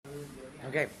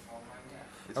Okay.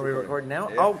 It's Are we recording now?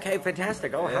 Yeah. Okay,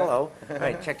 fantastic. Oh, hello. All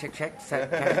right, check. Cash. Yeah,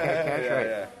 Right.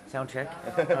 yeah. Sound check.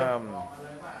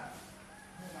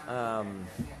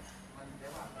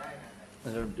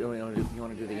 You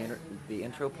want to do the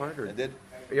intro part? Or? I did.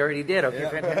 You already did? Okay, Yeah.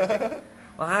 fantastic.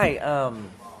 Well, hi.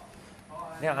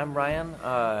 Yeah, I'm Ryan.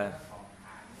 How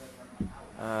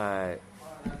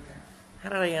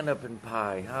did I end up in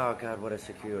pie? Oh, God, what a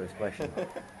circuitous question.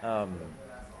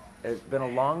 It's been a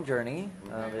long journey.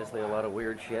 Obviously, a lot of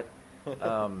weird shit.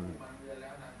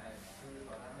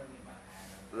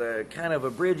 The kind of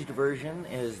abridged version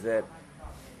is that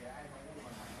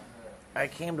I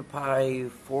came to pie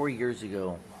 4 years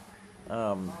ago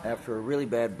after a really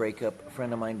bad breakup. A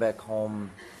friend of mine back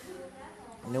home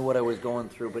knew what I was going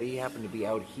through, but he happened to be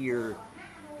out here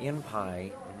in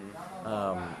pie.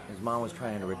 His mom was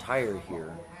trying to retire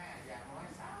here.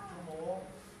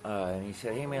 And he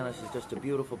said, hey man, this is just a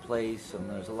beautiful place and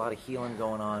there's a lot of healing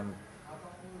going on.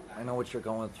 I know what you're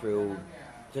going through.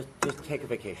 Just take a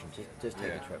vacation. Just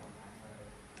take a trip.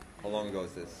 How long ago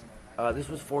is this? This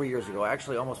was 4 years ago.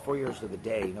 Actually, almost 4 years to the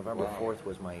day. November 4th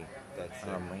was my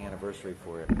anniversary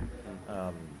for it.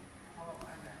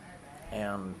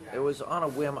 And it was on a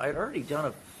whim. I'd already done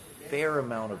a fair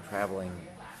amount of traveling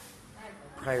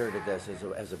prior to this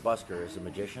as a busker, as a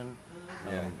magician.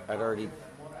 I'd already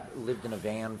lived in a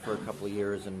van for a couple of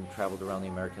years and traveled around the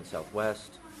American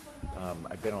Southwest.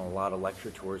 I've been on a lot of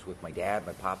lecture tours with my dad.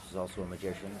 My pops is also a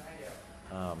magician.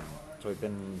 So I've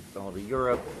been all over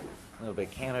Europe, a little bit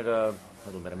of Canada, a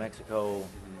little bit of Mexico,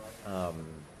 all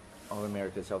of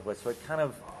America Southwest. So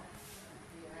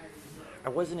I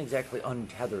wasn't exactly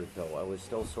untethered though. I was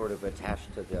still sort of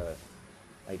attached to the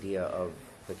idea of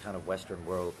the kind of Western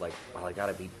world. Like, well, I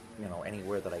gotta be,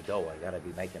 anywhere that I go, I gotta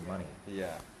be making money.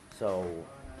 Yeah. So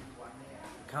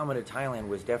coming to Thailand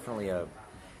was definitely a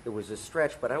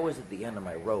stretch, but I was at the end of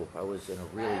my rope. I was in a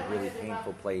really, really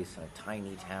painful place in a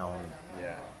tiny town.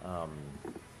 Yeah.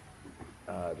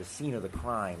 The scene of the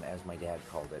crime, as my dad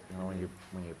called it. When you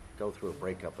go through a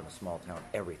breakup in a small town,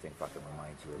 everything fucking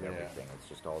reminds you of everything. It's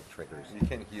just all triggers. You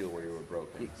can't heal where you were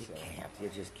broken. You can't. You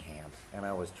just can't. And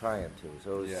I was trying to.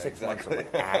 So it was 6 months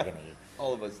exactly. of agony.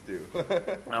 All of us do.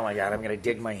 Oh my God, I'm going to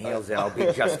dig my heels in. I'll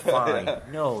be just fine.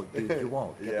 No, dude, you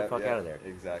won't. Get the fuck out of there.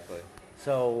 Exactly.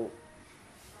 So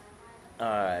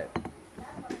I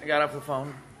got off the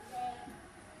phone,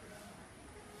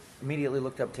 immediately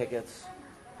looked up tickets.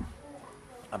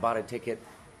 I bought a ticket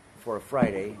for a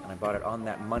Friday, and I bought it on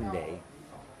that Monday,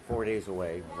 4 days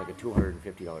away. It was like a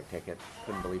 $250 ticket.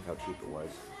 Couldn't believe how cheap it was.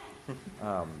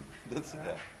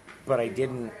 But I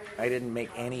didn't make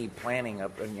any planning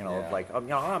of,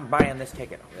 I'm buying this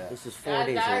ticket. Yeah. This is 4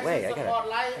 days away. I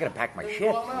gotta pack my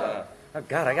shit. Yeah. Oh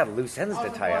God, I got loose ends to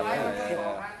tie up.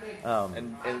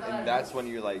 And that's when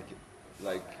you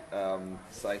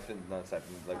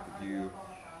you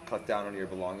cut down on your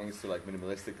belongings to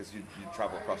minimalistic, because you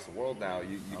travel across the world now.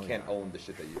 You can't own the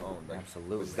shit that you own.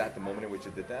 Absolutely. Was that the moment in which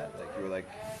you did that? You were like,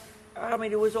 I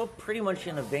mean, it was all pretty much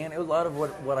in a van. A lot of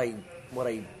what I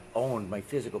owned, my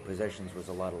physical possessions, was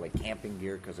a lot of camping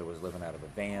gear because I was living out of a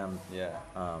van. Yeah.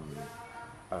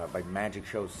 My magic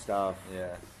show stuff.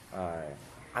 Yeah.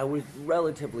 I was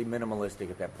relatively minimalistic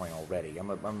at that point already.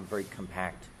 I'm very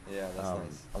compact. Yeah, that's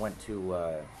nice. I went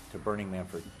to Burning Man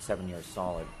for 7 years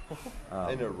solid.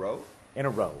 In a row? In a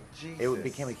row. Jesus. It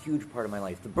became a huge part of my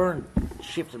life. The burn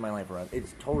shifted my life around.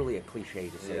 It's totally a cliche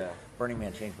to say Burning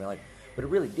Man changed my life, but it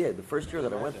really did. The first year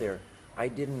that I went there, I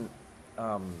didn't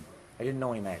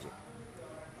know any magic.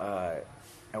 I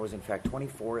was in fact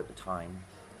 24 at the time,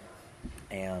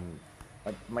 and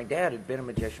my dad had been a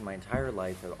magician my entire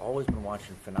life. I'd always been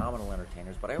watching phenomenal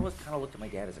entertainers, but I always kind of looked at my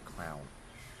dad as a clown.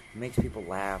 He makes people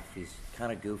laugh. He's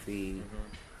kind of goofy,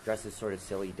 dresses sort of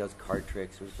silly, does card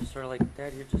tricks. It was just sort of like,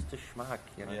 Dad, you're just a schmuck,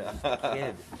 just a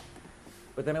kid.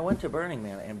 But then I went to Burning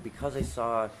Man, and because I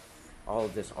saw all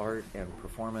of this art and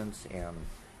performance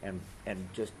and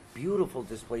just beautiful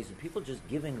displays of people just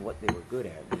giving what they were good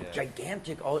at,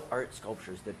 gigantic art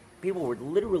sculptures that people were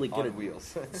literally good at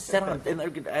wheels. set on, and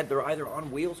they're either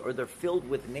on wheels or they're filled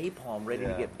with napalm ready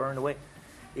to get burned away.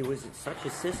 It was such a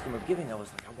system of giving. I was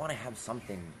like, I want to have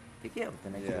something to give the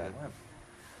next year I went.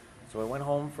 So I went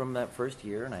home from that first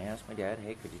year and I asked my dad,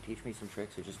 hey, could you teach me some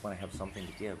tricks? I just want to have something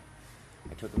to give.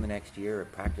 I took him the next year. I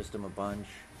practiced him a bunch.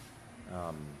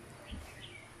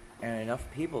 And enough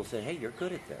people said, hey, you're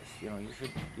good at this. You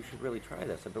should really try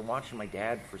this. I've been watching my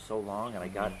dad for so long, and I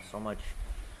got so much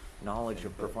knowledge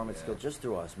of performance skill just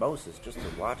through osmosis, just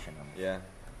through watching him. Yeah.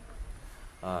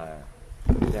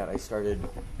 That I started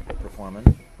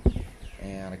performing,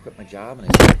 and I quit my job, and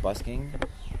I started busking.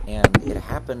 And it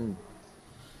happened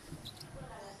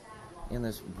in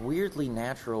this weirdly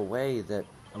natural way that,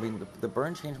 I mean, the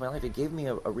burn changed my life. It gave me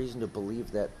a reason to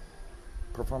believe that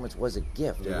performance was a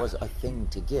gift. It was a thing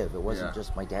to give. It wasn't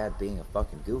just my dad being a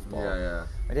fucking goofball.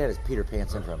 My dad is Peter Pan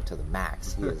syndrome to the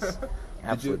max. He is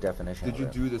absolute definition. Did you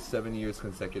do the 7 years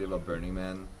consecutive of Burning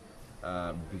Man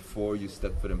before you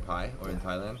stepped foot in Pai or in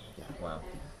Thailand? Yeah. Wow.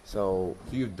 So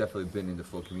you've definitely been in the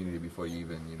full community before you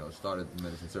even, started the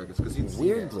Medicine Circus, because you'd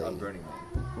weirdly, seen it on Burning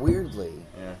Man. Weirdly,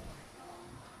 yeah.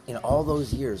 In all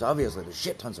those years, obviously there's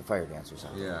shit tons of fire dancers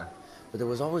out there. Yeah. But there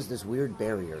was always this weird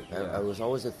barrier. It was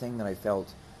always a thing that I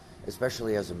felt,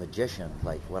 especially as a magician,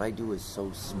 like what I do is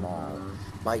so small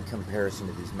by comparison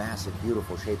to these massive,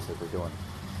 beautiful shapes that we're doing.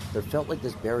 There felt like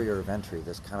this barrier of entry,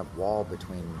 this kind of wall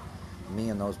between me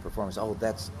and those performers. Oh,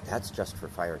 that's just for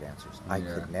fire dancers. I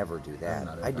could never do that.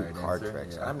 I do card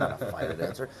tricks. I'm not a fire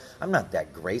dancer. I'm not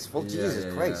that graceful.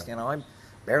 Jesus Christ, I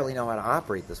barely know how to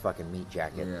operate this fucking meat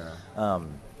jacket.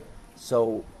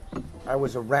 So I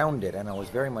was around it, and I was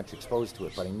very much exposed to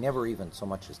it, but I never even so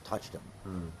much as touched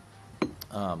him.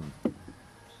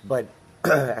 But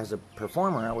as a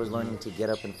performer, I was learning to get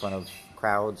up in front of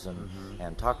crowds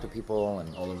and talk to people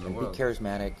and be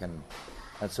charismatic. And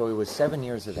so it was 7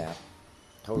 years of that.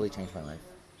 Totally changed my life.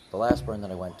 The last burn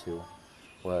that I went to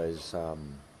was,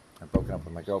 I'd broken up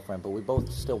with my girlfriend, but we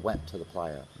both still went to the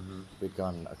playa. We'd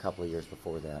gone a couple of years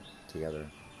before that together.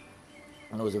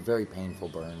 And it was a very painful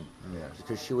burn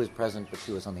because she was present, but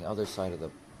she was on the other side of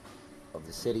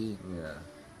the city.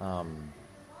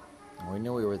 We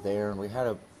knew we were there, and we had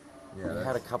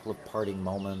a couple of parting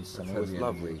moments, and it was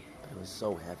lovely. But it was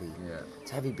so heavy. It's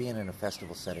heavy being in a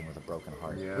festival setting with a broken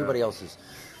heart. Everybody else is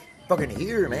fucking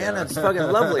here, man. It's fucking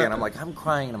lovely, and I'm like, I'm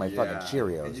crying into my fucking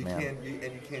Cheerios, man. And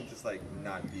you can't just like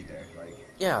not be there. Like,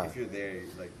 if you're there,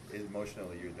 like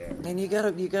emotionally, you're there. And you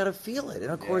gotta feel it.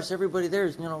 And of course, everybody there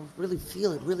is, really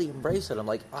feel it, really embrace it. I'm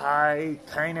like, I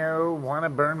kind of want to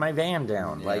burn my van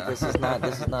down. Like, this is not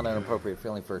an appropriate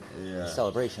feeling for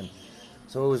celebration.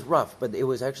 So it was rough, but it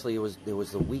was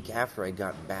the week after I'd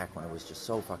gotten back when it was just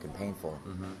so fucking painful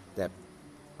that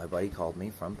my buddy called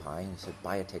me from Pai and he said,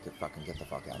 buy a ticket, fucking get the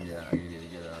fuck out of here. Yeah, you need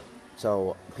to get out.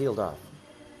 So peeled off.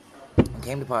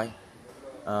 Came to Pai,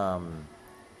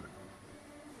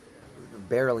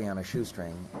 barely on a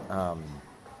shoestring.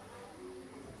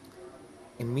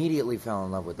 Immediately fell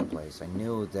in love with the place. I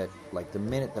knew that, like, the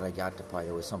minute that I got to Pai,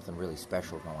 there was something really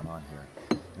special going on here.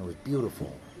 And it was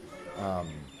beautiful.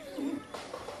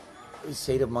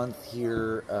 Stayed a month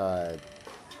here,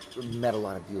 met a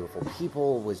lot of beautiful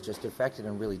people, was just affected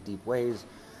in really deep ways.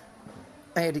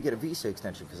 I had to get a visa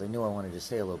extension because I knew I wanted to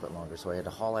stay a little bit longer, so I had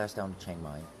to haul ass down to Chiang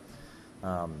Mai.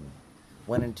 Got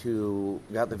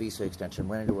the visa extension,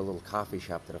 went into a little coffee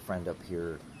shop that a friend up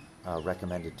here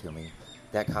recommended to me.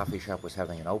 That coffee shop was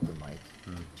having an open mic.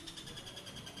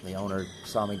 The owner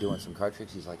saw me doing some card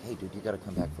tricks. He's like, hey, dude, you got to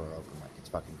come back for our open mic. It's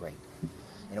fucking great.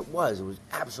 And it was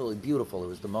absolutely beautiful.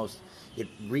 It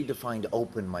redefined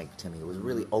open mic to me. It was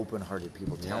really open-hearted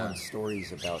people telling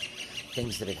stories about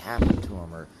things that had happened to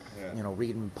them, or,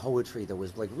 reading poetry that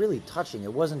was, like, really touching.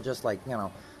 It wasn't just like,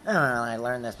 I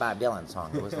learned this Bob Dylan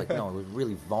song. It was like, no, it was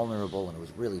really vulnerable, and it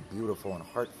was really beautiful and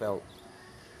heartfelt.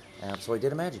 And so I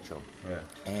did a magic show.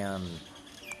 And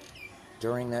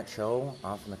during that show,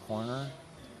 off in the corner,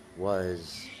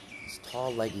 was this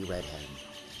tall, leggy redhead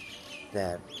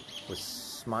that was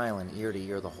smiling ear to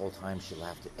ear the whole time. She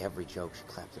laughed at every joke. She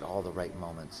clapped at all the right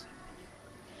moments.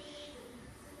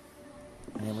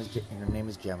 Her name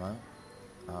was Gemma.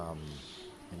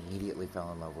 Immediately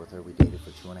fell in love with her. We dated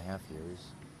for 2.5 years.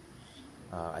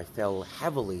 I fell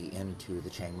heavily into the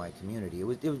Chiang Mai community. It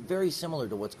was very similar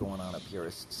to what's going on up here.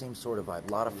 It's the same sort of vibe.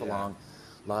 A lot of Falun,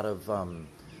 a lot of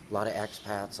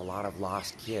expats, a lot of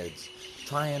lost kids,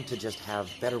 trying to just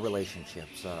have better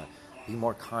relationships, be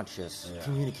more conscious,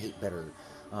 communicate better,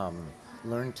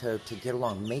 learn to get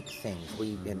along, make things.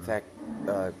 We, in fact,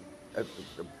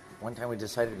 one time we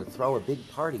decided to throw a big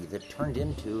party that turned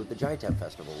into the Jaitap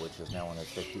Festival, which is now in its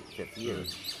 55th year.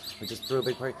 We just threw a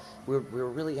big party. We were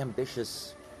really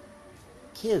ambitious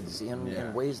kids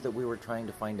in ways that we were trying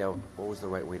to find out what was the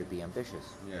right way to be ambitious.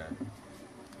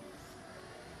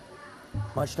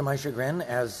 Much to my chagrin,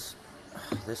 as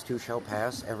this too shall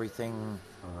pass, everything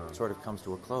sort of comes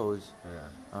to a close.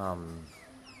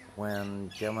 When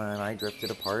Gemma and I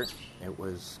drifted apart, it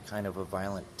was kind of a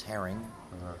violent tearing,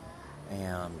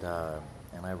 and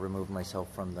I removed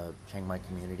myself from the Chiang Mai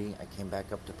community. I came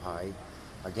back up to Pai,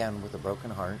 again with a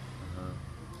broken heart,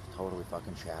 totally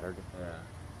fucking shattered.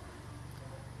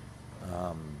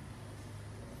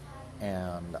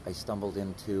 And I stumbled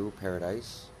into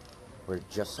Paradise, where it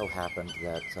just so happened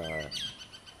that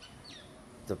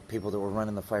the people that were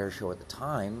running the fire show at the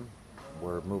time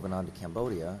were moving on to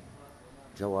Cambodia.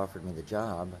 Joe offered me the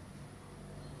job,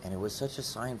 and it was such a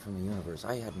sign from the universe.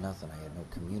 I had nothing. I had no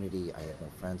community. I had no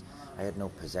friends. I had no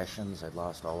possessions. I'd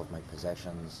lost all of my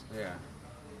possessions. Yeah.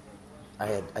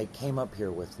 I came up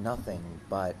here with nothing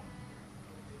but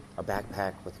a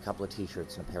backpack with a couple of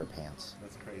T-shirts and a pair of pants.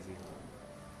 That's crazy.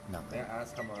 Nothing. May I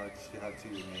ask how much you had to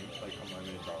your name? Like how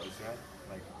many dollars you had?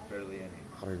 Like barely any.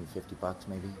 $150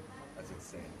 maybe. That's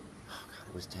insane. Oh God,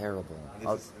 it was terrible. And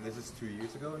this is 2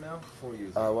 years ago now? 4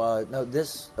 years ago? No,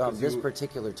 this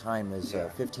particular time is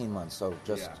 15 months, so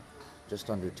just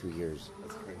under 2 years.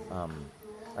 That's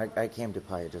crazy. I came to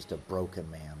Paya just a broken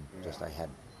man. Yeah. Just I had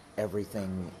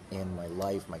everything in my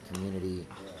life, my community.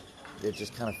 Yeah. It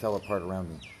just kind of fell apart around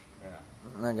me. Yeah.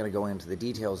 I'm not going to go into the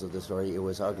details of the story. It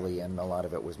was ugly, and a lot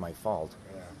of it was my fault.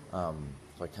 Yeah.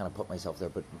 So I kind of put myself there.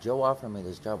 But Joe offering me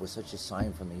this job was such a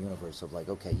sign from the universe of like,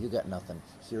 okay, you got nothing.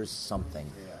 Here's something.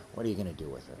 Yeah. What are you going to do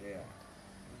with it? Yeah.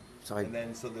 So I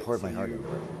poured my heart into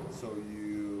it. So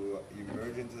you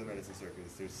merge into the Medicine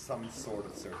Circus. There's some sort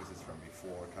of circuses from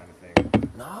before kind of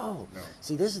thing. No.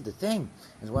 See, this is the thing.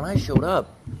 Is when I showed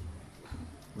up,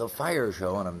 the fire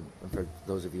show, and for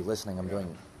those of you listening, I'm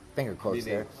doing finger quotes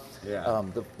there. Yeah.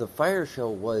 The fire show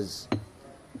was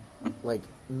like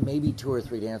maybe 2 or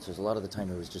 3 dancers. A lot of the time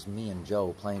it was just me and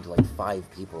Joe playing to like 5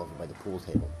 people over by the pool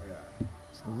table. Yeah.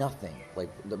 It's nothing. Like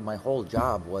my whole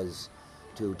job was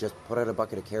to just put out a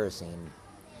bucket of kerosene,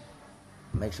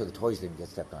 make sure the toys didn't get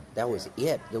stepped on. That was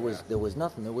it. There was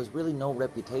nothing. There was really no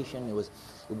reputation. It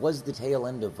was the tail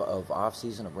end of off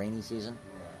season, of rainy season.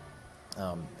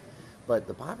 But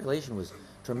the population was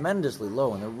tremendously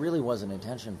low, and there really wasn't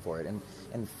intention for it.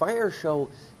 And fire show,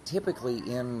 typically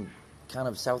in kind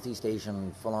of Southeast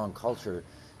Asian full-on culture,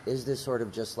 is this sort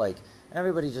of just like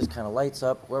everybody just kind of lights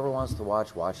up. Whoever wants to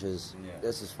watch watches. Yeah.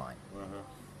 This is fine. Uh-huh.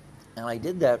 And I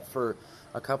did that for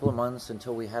a couple of months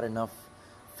until we had enough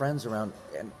friends around.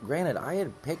 And granted, I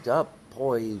had picked up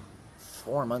poi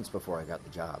 4 months before I got the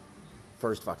job.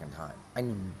 First fucking time. I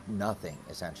knew nothing,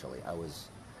 essentially. I was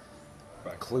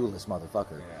clueless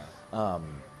motherfucker. Yeah.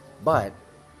 But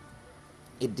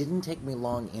it didn't take me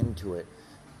long into it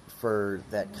for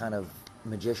that kind of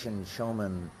magician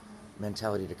showman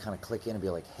mentality to kind of click in and be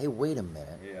like, hey, wait a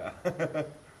minute. Yeah.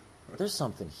 There's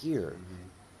something here. Mm-hmm.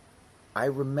 I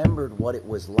remembered what it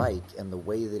was like and the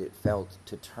way that it felt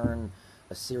to turn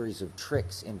a series of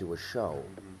tricks into a show.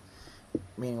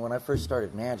 Mm-hmm. Meaning, when I first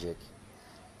started magic,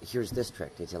 here's this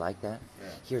trick. Did you like that? Yeah.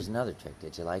 Here's another trick.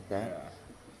 Did you like that? Yeah.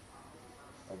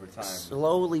 Over time,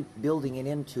 slowly building it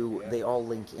into they all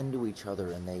link into each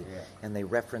other, and they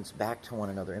reference back to one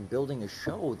another, and building a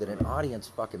show that an audience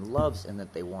fucking loves and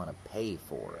that they want to pay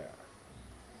for.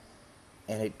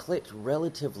 Yeah. And it clicked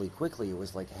relatively quickly. It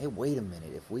was like, hey, wait a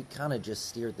minute. If we kind of just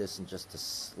steered this in just a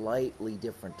slightly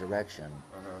different direction,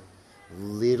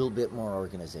 little bit more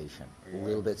organization,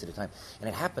 little bits at a time. And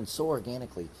it happened so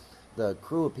organically. The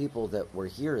crew of people that were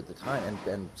here at the time,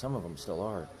 and some of them still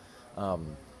are,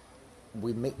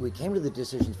 we came to the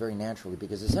decisions very naturally,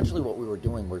 because essentially what we were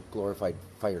doing were glorified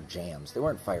fire jams. They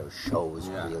weren't fire shows,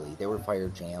 really. They were fire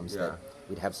jams that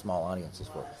we'd have small audiences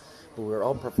for. But we were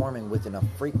all performing with enough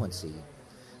frequency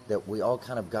that we all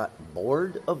kind of got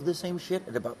bored of the same shit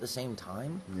at about the same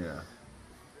time. Yeah.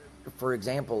 For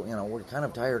example, we're kind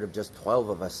of tired of just 12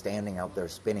 of us standing out there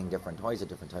spinning different toys at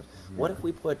different times. Yeah. What if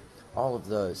we put all of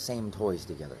the same toys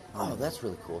together? Oh, that's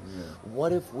really cool. Yeah.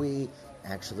 What if we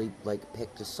actually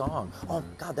picked a song? Oh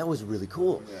God, that was really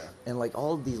cool. Yeah. And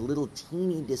all of these little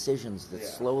teeny decisions that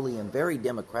slowly and very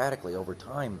democratically over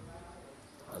time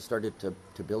started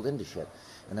to build into shit.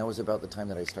 And that was about the time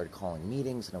that I started calling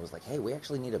meetings, and I was like, hey, we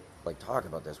actually need to talk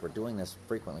about this. We're doing this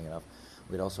frequently enough.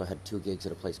 We'd also had 2 gigs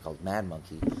at a place called Mad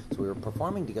Monkey, so we were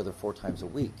performing together 4 times a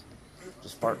week,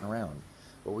 just farting around.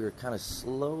 But we were kind of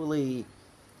slowly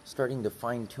starting to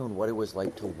fine-tune what it was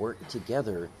like to work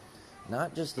together,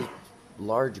 not just a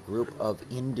large group of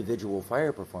individual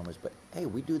fire performers, but hey,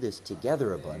 we do this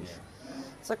together a bunch.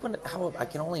 It's like how I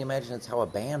can only imagine it's how a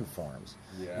band forms.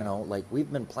 Yeah. We've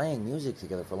been playing music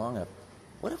together for long enough.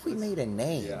 What if we made a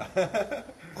name? Yeah.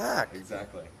 Fuck.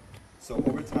 Exactly. So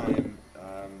over time,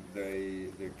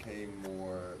 there came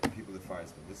more people to fire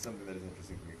spin. This is something that is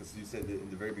interesting to me, because you said that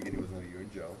in the very beginning it was only you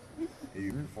and Joe. And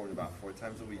you performed about 4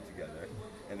 times a week together,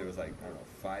 and there was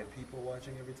 5 people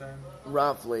watching every time.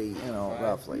 Roughly, 5.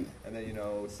 roughly. And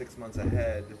then 6 months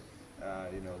ahead,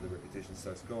 the reputation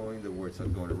starts going, the word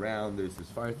starts going around. There's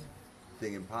this fire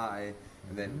thing in Pi,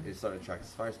 and then it started attracting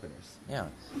fire spinners. Yeah.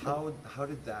 How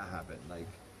did that happen?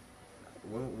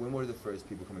 When were the first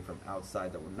people coming from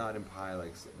outside that were not in Pi,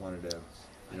 wanted to,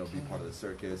 be part of the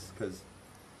circus? Because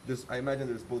I imagine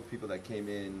there's both people that came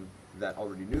in that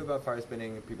already knew about fire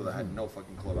spinning, people that had no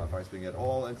fucking clue about fire spinning at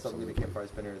all, and suddenly became fire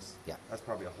spinners. Yeah. That's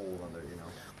probably a whole other,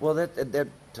 Well, that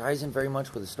ties in very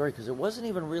much with the story, because it wasn't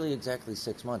even really exactly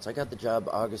 6 months. I got the job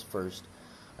August 1st.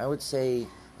 I would say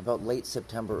about late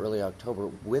September, early October,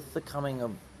 with the coming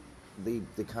of the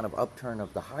kind of upturn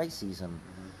of the high season,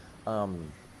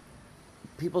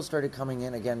 people started coming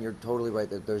in. Again, you're totally right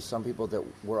that there's some people that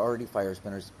were already fire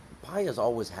spinners. Pi has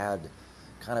always had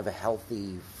kind of a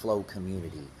healthy flow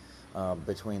community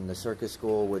between the circus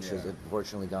school, which has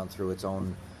unfortunately gone through its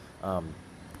own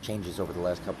changes over the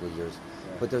last couple of years.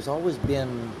 Yeah. But there's always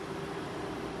been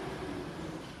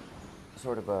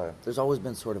sort of a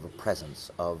presence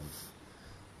of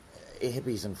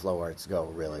hippies and flow arts go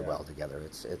really well together.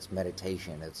 It's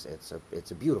meditation. It's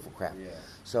a beautiful craft. Yeah.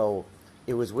 So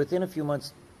it was within a few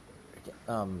months.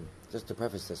 Just to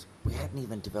preface this, we hadn't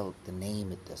even developed the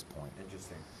name at this point.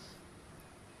 Interesting.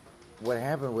 What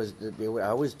happened was that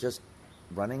I was just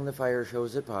running the fire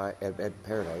shows at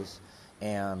Paradise,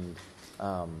 and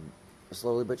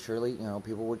slowly but surely,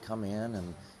 people would come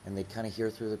in and they'd kind of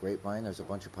hear through the grapevine, there's a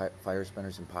bunch of fire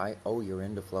spinners in Pi. Oh, you're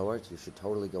into flow arts? You should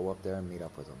totally go up there and meet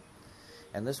up with them.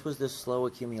 And this was this slow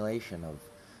accumulation of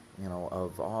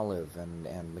Olive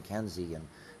and Mackenzie and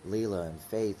Leela and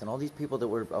Faith and all these people that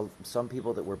were, some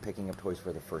people that were picking up toys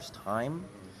for the first time,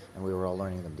 and we were all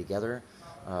learning them together.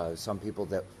 Some people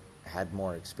that had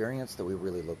more experience that we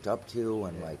really looked up to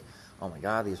and like, oh my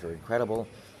God, these are incredible.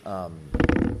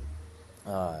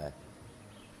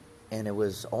 And it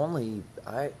was only,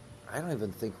 I don't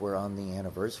even think we're on the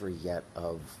anniversary yet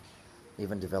of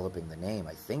even developing the name.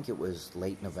 I think it was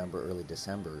late November, early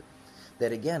December.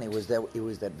 That again, it was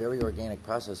that very organic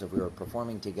process of we were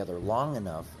performing together long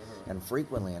enough and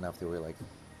frequently enough that we were like,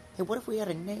 hey, what if we had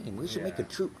a name? We should make a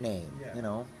troop name,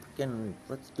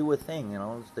 let's do a thing,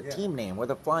 it's the team name, we're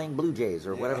the Flying Blue Jays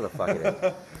or whatever the fuck it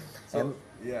is. So,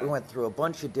 we went through a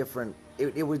bunch of different,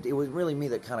 it was really me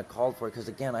that kind of called for it, because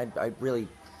again,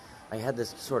 I had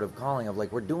this sort of calling of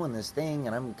like, we're doing this thing,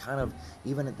 and I'm kind of,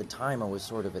 even at the time, I was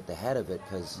sort of at the head of it,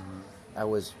 because I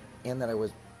was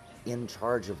in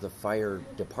charge of the fire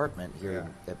department here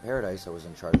at Paradise. I was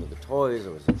in charge of the toys, I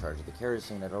was in charge of the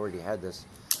kerosene. I'd already had this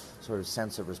sort of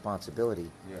sense of responsibility.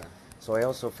 Yeah. So I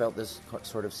also felt this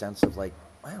sort of sense of like,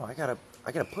 wow, I gotta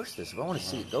push this. If I want to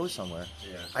see it go somewhere,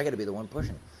 I gotta be the one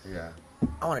pushing it. Yeah.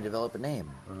 I want to develop a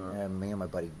name. And me and my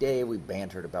buddy Dave, we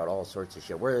bantered about all sorts of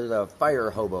shit. We're the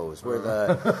fire hobos. We're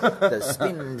the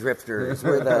spin drifters.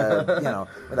 We're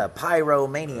the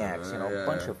pyromaniacs. A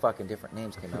bunch of fucking different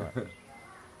names came out.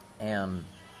 And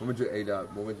when would you end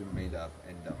up with Medicine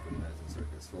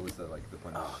Circus? What was the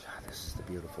punch? Oh God, this is the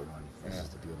beautiful one. This is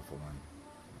the beautiful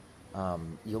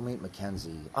one. You'll meet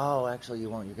Mackenzie. Oh, actually, you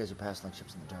won't. You guys are passing like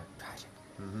ships in the dark.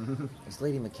 Tragic. It's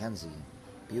Lady Mackenzie.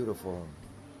 Beautiful,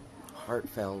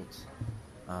 heartfelt,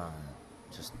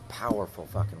 just powerful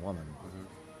fucking woman.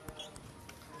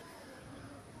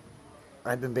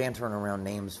 I'd been bantering around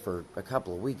names for a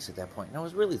couple of weeks at that point, and I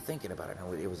was really thinking about it.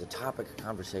 It was a topic of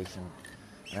conversation.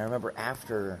 And I remember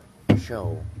after the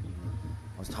show,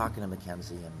 I was talking to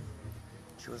Mackenzie, and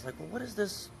she was like, "Well, what is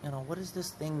this? What does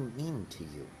this thing mean to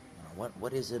you?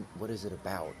 What is it? What is it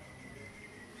about?"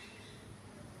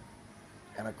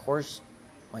 And of course,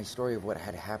 my story of what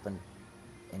had happened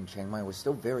in Chiang Mai was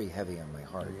still very heavy on my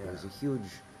heart. Yeah. It was a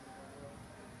huge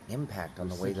impact on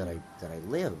the way that I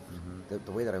lived,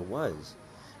 the way that I was,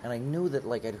 and I knew that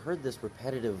I'd heard this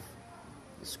repetitive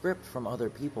script from other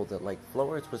people that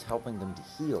flow arts was helping them to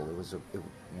heal. It was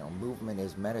movement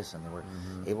is medicine. They were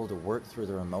able to work through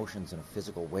their emotions in a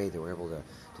physical way. They were able to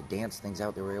dance things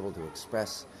out. They were able to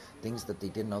express things that they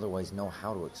didn't otherwise know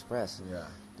how to express. Yeah.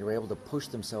 They were able to push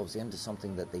themselves into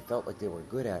something that they felt like they were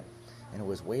good at, and it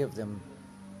was a way of them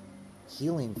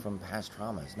healing from past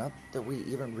traumas. Not that we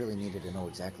even really needed to know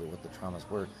exactly what the traumas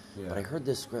were, but I heard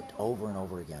this script over and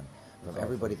over again from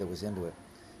everybody that was into it,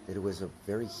 that it was a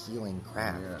very healing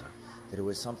craft, that it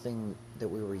was something that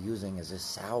we were using as a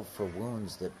salve for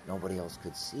wounds that nobody else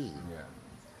could see. Yeah.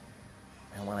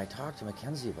 And when I talked to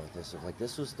Mackenzie about this, of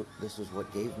this was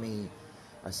what gave me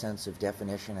a sense of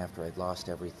definition after I'd lost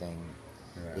everything.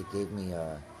 Yeah. It gave me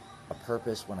a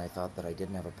purpose when I thought that I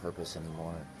didn't have a purpose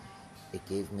anymore. It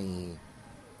gave me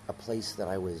a place that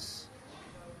I was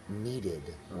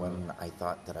needed when I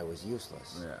thought that I was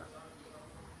useless. Yeah.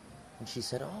 And she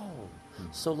said, "Oh,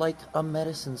 so like a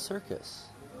Medicine Circus."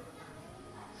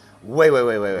 Wait.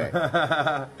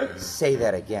 Say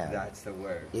that again. That's the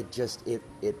word.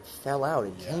 It fell out.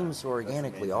 It came so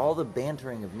organically. All the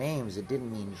bantering of names, it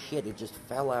didn't mean shit. It just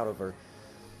fell out of her.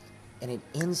 And it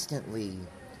instantly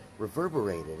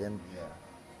reverberated. And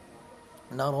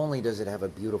not only does it have a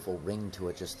beautiful ring to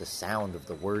it, just the sound of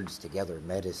the words together,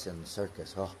 Medicine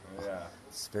Circus,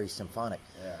 it's very symphonic.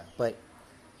 Yeah. But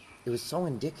it was so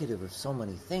indicative of so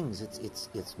many things.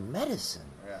 It's medicine.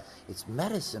 Yeah. It's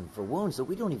medicine for wounds that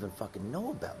we don't even fucking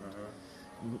know about.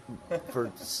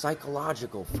 For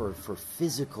psychological, for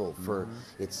physical, for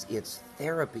it's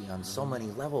therapy on so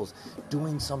many levels.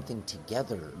 Doing something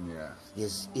together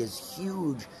is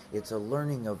huge. It's a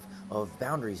learning of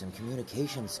boundaries and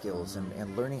communication skills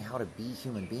and learning how to be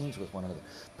human beings with one another.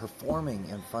 Performing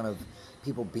in front of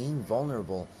people, being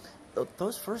vulnerable.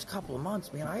 Those first couple of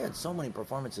months, man, I had so many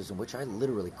performances in which I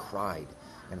literally cried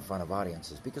in front of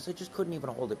audiences because I just couldn't even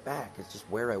hold it back. It's just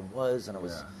where I was, and I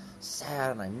was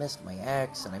sad, and I missed my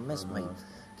ex, and I missed my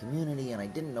community, and I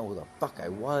didn't know who the fuck I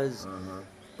was.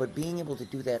 But being able to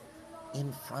do that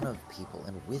in front of people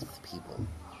and with people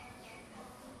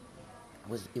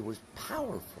was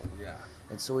powerful. Yeah.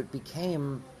 And so it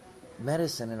became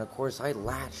medicine, and of course I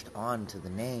latched on to the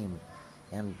name,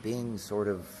 and being sort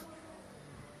of,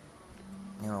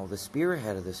 the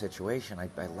spearhead of the situation,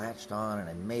 I latched on and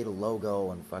I made a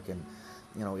logo and fucking,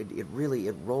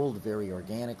 it rolled very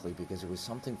organically because it was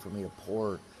something for me to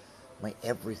pour my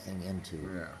everything into.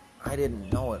 Yeah. I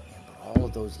didn't know it, but all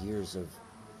of those years of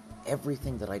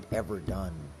everything that I'd ever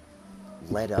done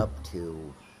led up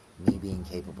to me being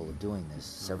capable of doing this.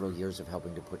 Several years of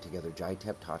helping to put together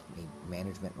JITEP taught me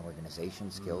management and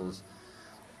organization skills.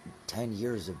 10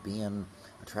 years of being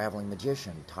a traveling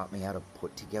magician taught me how to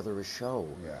put together a show.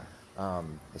 Yeah.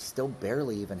 I still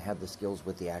barely even had the skills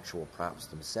with the actual props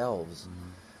themselves,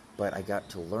 but I got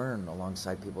to learn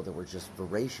alongside people that were just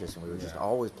voracious, and we were just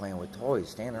always playing with toys,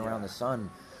 standing around the sun,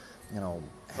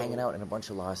 hanging out in a bunch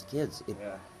of lost kids. It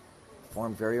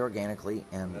formed very organically,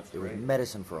 and it was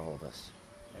medicine for all of us.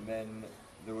 And then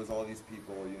there was all these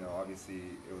people, obviously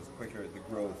it was quicker, the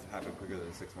growth happened quicker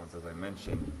than 6 months, as I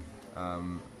mentioned.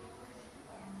 And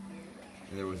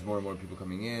there was more and more people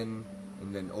coming in,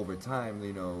 and then over time,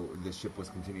 the ship was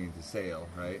continuing to sail,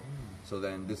 right? So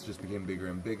then this just became bigger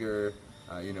and bigger.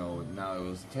 Now it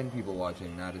was 10 people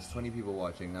watching, now there's 20 people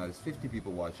watching, now there's 50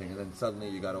 people watching, and then suddenly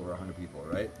you got over 100 people,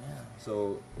 right? Yeah.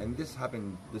 So, and this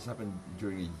happened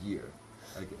during a year.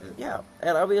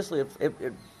 And obviously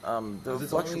this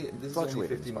is only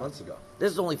 15 months ago.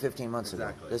 This is only 15 months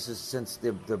ago. This is since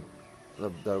the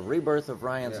rebirth of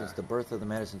Ryan, since the birth of the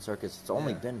Medicine Circus. It's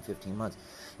only been 15 months,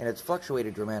 and it's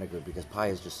fluctuated dramatically because Pi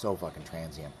is just so fucking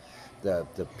transient.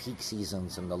 The peak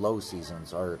seasons and the low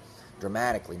seasons are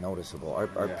dramatically noticeable.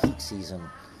 Our peak season,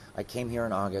 I came here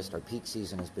in August. Our peak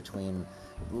season is between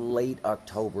late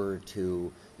October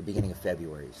to the beginning of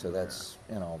February, so that's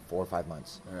 4 or 5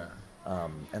 months.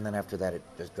 And then after that, it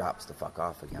just drops the fuck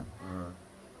off again.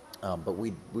 But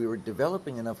we were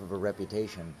developing enough of a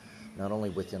reputation, not only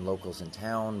within locals in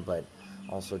town, but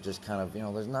also just kind of,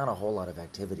 there's not a whole lot of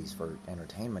activities for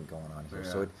entertainment going on here.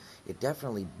 So it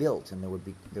definitely built, and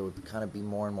there would kind of be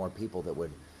more and more people that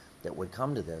would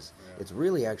come to this. It's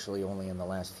really actually only in the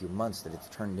last few months that it's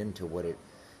turned into what it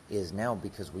is now,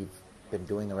 because we've been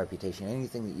doing the reputation.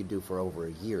 Anything that you do for over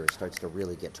a year starts to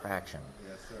really get traction.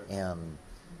 Yes, sir. And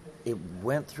it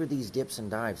went through these dips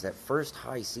and dives. That first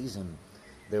high season,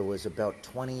 there was about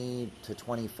 20 to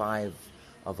 25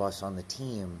 of us on the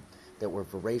team that were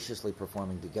voraciously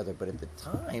performing together. But at the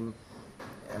time,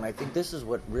 and I think this is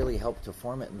what really helped to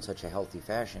form it in such a healthy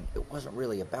fashion, it wasn't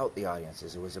really about the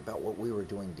audiences. It was about what we were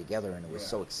doing together, and it was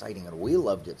so exciting, and we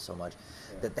loved it so much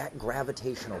that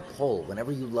gravitational pull,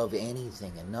 whenever you love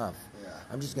anything enough,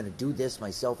 I'm just going to do this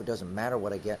myself. It doesn't matter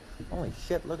what I get. Holy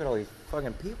shit, look at all these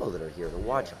fucking people that are here to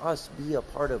watch us be a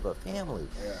part of a family.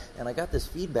 And I got this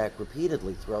feedback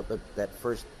repeatedly throughout that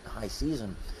first high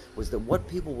season, was that what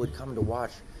people would come to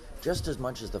watch just as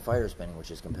much as the fire spinning,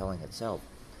 which is compelling itself,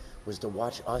 was to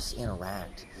watch us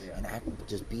interact and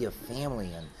just be a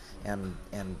family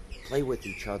and play with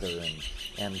each other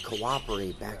and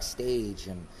cooperate backstage,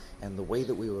 and the way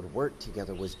that we would work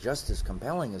together was just as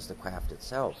compelling as the craft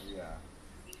itself.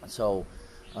 So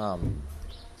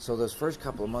those first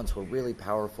couple of months were really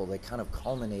powerful. They kind of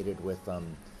culminated with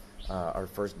our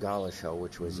first gala show,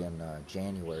 which was in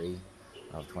January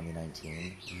of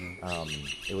 2019.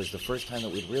 It was the first time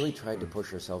that we'd really tried to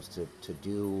push ourselves to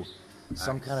do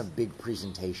some kind of big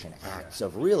presentation, acts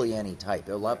of really any type.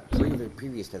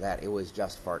 Previous to that, it was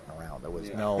just farting around. There was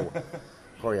no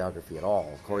choreography at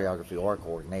all, choreography or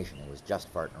coordination. It was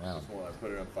just farting around.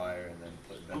 Put it on fire and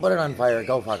then put it on fire.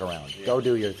 Go fuck around. Go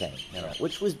do your thing.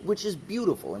 Which is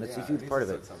beautiful, and it's a huge part of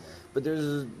it. But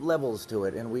there's levels to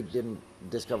it, and we didn't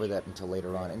discover that until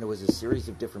later on. And there was a series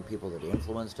of different people that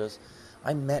influenced us.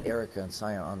 I met Erica and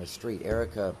Sion on the street.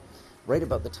 Erica right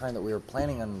about the time that we were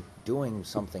planning on doing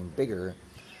something bigger,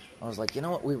 I was like, you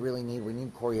know what we really need? We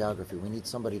need choreography. We need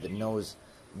somebody that knows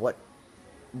what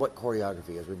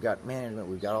choreography is. We've got management,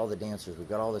 we've got all the dancers, we've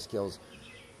got all the skills.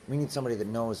 We need somebody that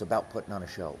knows about putting on a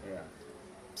show. Yeah.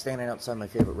 Standing outside my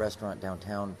favorite restaurant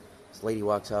downtown, this lady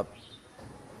walks up.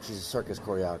 She's a circus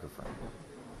choreographer.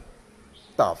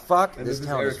 The fuck? And this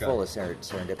town is Erica. full of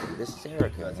serendipity. This is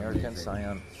Erica. That's And Erica and amazing.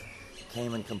 Sion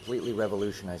came and completely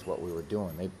revolutionized what we were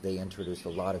doing. They introduced a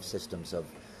lot of systems of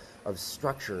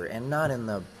structure, and not in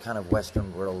the kind of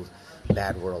Western world,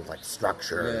 bad world, like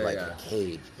structure, a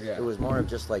cage. Yeah. It was more of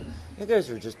just like, you guys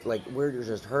are just like, we're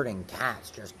just herding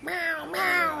cats, just meow,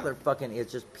 meow. They're fucking,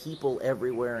 it's just people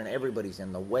everywhere, and everybody's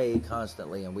in the way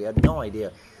constantly, and we had no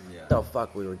idea the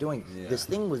fuck we were doing. Yeah. This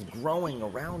thing was growing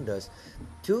around us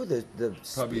to the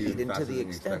Probably speed and to faster the than you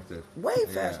extent, expected. way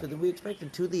faster than we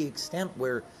expected, to the extent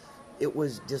where it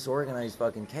was disorganized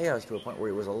fucking chaos to a point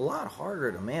where it was a lot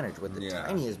harder to manage with the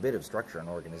tiniest bit of structure and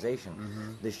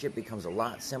organization. This shit becomes a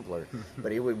lot simpler.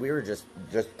 But we were just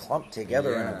clumped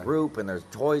together in a group, and there's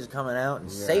toys coming out,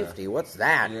 and safety, what's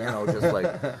that? You know, just like,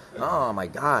 oh my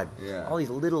God. All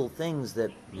these little things that,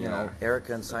 you know,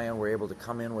 Erica and Sion were able to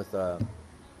come in with a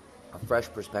fresh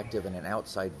perspective and an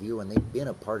outside view, and they've been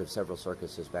a part of several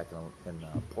circuses back in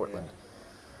Portland.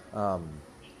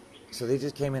 So they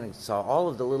just came in and saw all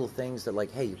of the little things that,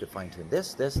 like, hey, you could fine-tune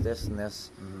this, and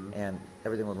this, and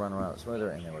everything would run around smoother,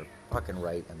 and they were fucking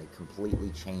right, and they completely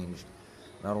changed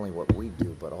not only what we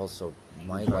do, but also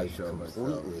my life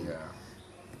completely.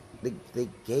 They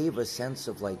gave a sense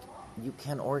of, like, you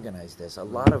can organize this. A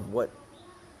lot of what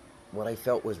I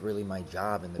felt was really my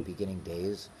job in the beginning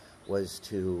days was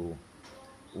to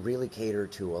really cater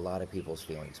to a lot of people's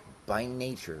feelings. By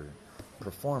nature,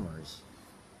 performers,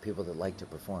 people that like to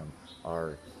perform,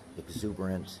 are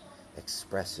exuberant,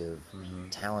 expressive,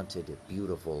 talented,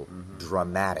 beautiful,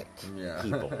 dramatic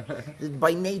people.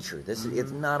 By nature, this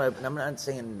it's not a. I'm not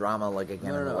saying drama like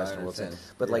again in the Western world,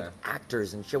 but like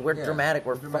actors and shit. We're dramatic.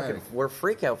 We're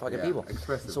freak out fucking people.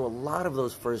 Expressive. So a lot of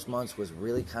those first months was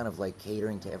really kind of like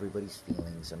catering to everybody's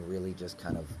feelings and really just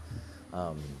kind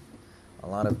of a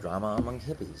lot of drama among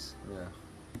hippies.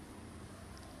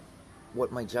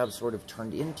 What my job sort of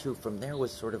turned into from there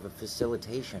was sort of a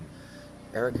facilitation.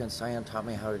 Erica and Sion taught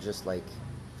me how to just like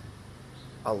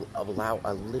allow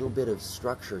a little bit of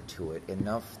structure to it,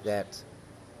 enough that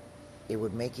it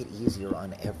would make it easier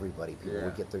on everybody. People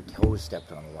would get their toes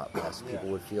stepped on a lot less. People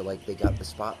would feel like they got the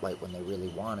spotlight when they really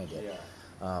wanted it.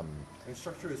 And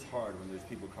structure is hard when there's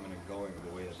people coming and going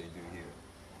the way that they do here.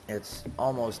 It's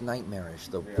almost nightmarish,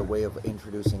 the way of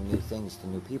introducing new things to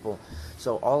new people.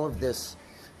 So all of this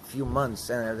few months,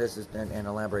 and this is an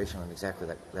elaboration on exactly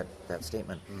that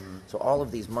statement. So all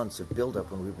of these months of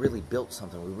build-up, when we really built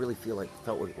something, we really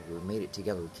felt we made it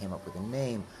together. We came up with a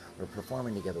name. We were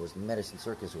performing together. It was the Medicine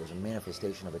Circus. It was a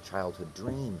manifestation of a childhood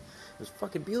dream. It was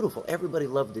fucking beautiful. Everybody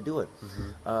loved to do it.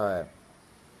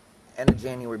 End of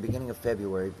January, beginning of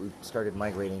February, we started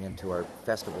migrating into our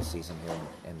festival season here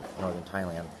in northern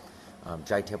Thailand.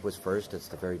 Jai Tep was first. It's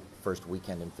the very first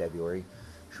weekend in February.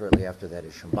 Shortly after that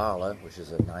is Shambhala, which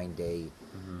is a 9-day,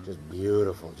 just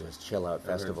beautiful, just chill-out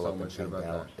festival up in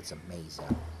Chiang. It's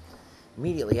amazing.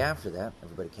 Immediately after that,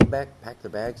 everybody came back, packed their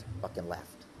bags, fucking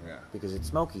left. Because it's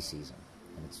smoky season,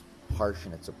 and it's harsh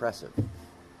and it's oppressive.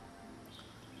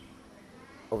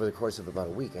 Over the course of about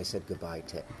a week, I said goodbye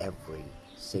to every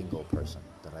single person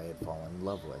that I had fallen in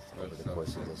love with over the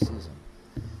course of this season.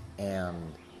 And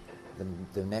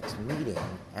the next meeting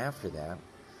after that,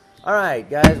 all right,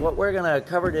 guys, what we're going to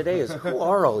cover today is who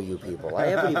are all you people? I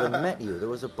haven't even met you. There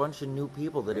was a bunch of new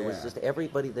people that it was just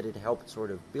everybody that had helped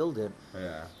sort of build it.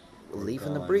 Leaf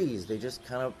in the breeze. They just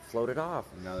kind of floated off.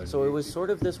 So it was sort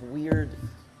of this weird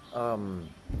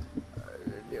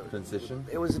transition.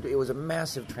 It was a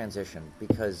massive transition,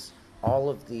 because all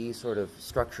of the sort of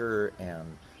structure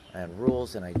and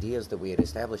rules and ideas that we had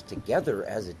established together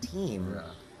as a team.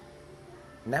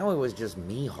 Now it was just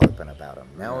me harping about them.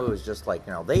 Now it was just like,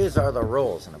 you know, these are the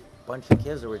rules. And a bunch of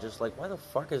kids that were just like, why the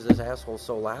fuck is this asshole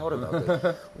so loud about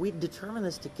this? We determined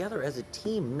this together as a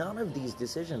team. None of these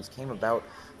decisions came about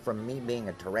from me being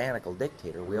a tyrannical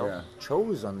dictator. We all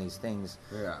chose on these things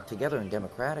together and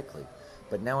democratically.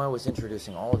 But now I was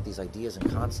introducing all of these ideas and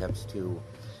concepts to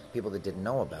people that didn't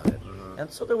know about it. And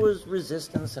so there was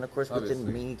resistance, and of course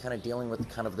within me kind of dealing with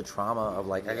kind of the trauma of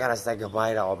like, I gotta say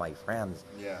goodbye to all my friends.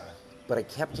 But I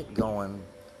kept it going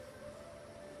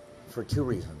for two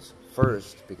reasons.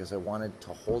 First, because I wanted to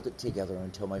hold it together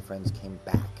until my friends came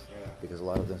back. Because a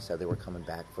lot of them said they were coming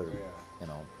back for, you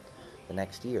know, the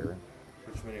next year.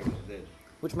 Which many of them did.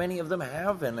 which many of them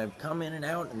have, and have come in and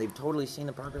out, and they've totally seen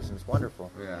the progress, and it's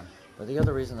wonderful. Yeah. But the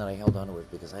other reason that I held on to it was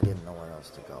because I didn't know where else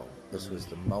to go. This was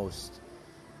the most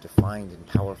defined and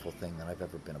powerful thing that I've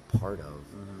ever been a part of.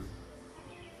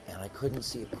 And I couldn't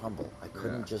see it crumble. I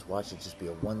couldn't just watch it just be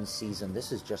a one season.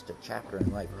 This is just a chapter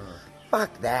in life.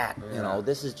 Fuck that. You know,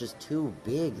 this is just too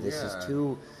big. This is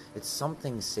too, it's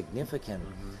something significant.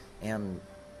 And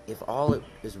if all it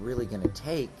is really going to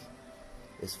take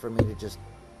is for me to just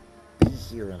be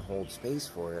here and hold space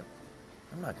for it,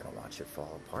 I'm not going to watch it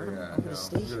fall apart. I'm going to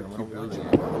stay here. I'm going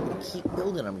to keep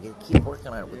building. I'm going to keep working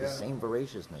on it with the same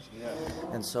voraciousness.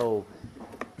 And so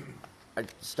I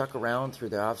stuck around through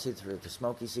the off-season, through the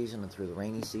smoky season, and through the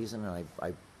rainy season, and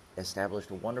I established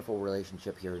a wonderful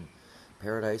relationship here in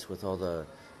Paradise with all the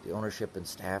ownership and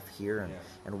staff here,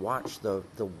 and watched the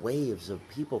waves of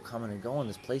people coming and going.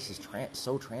 This place is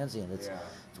so transient. It's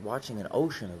watching an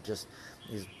ocean of just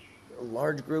these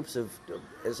large groups of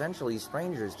essentially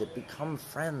strangers that become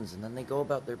friends, and then they go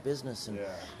about their business, and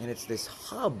it's this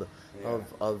hub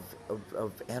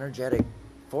of energetic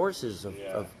forces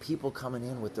of people coming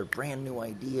in with their brand new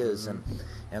ideas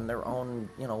and their own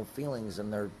feelings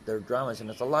and their dramas,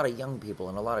 and it's a lot of young people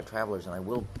and a lot of travelers. And I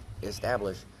will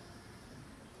establish,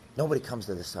 nobody comes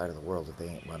to this side of the world if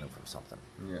they ain't running from something.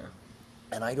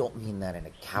 And I don't mean that in a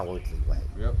cowardly way.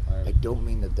 I don't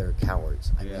mean that they're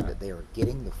cowards. I mean that they are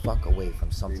getting the fuck away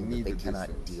from something that they cannot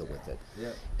deal with it.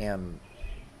 And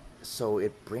so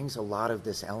it brings a lot of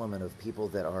this element of people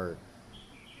that are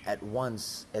at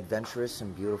once adventurous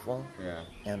and beautiful,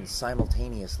 and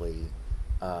simultaneously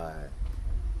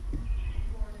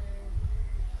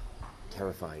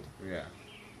terrified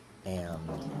and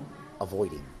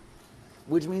avoiding.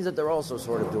 Which means that they're also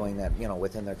sort of doing that,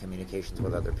 within their communications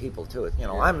with other people too.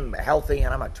 I'm healthy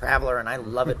and I'm a traveler and I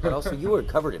love it, but also you are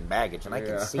covered in baggage and I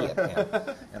can see it,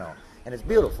 and it's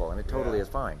beautiful and it totally is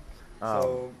fine.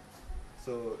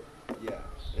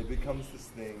 It becomes this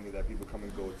thing that people come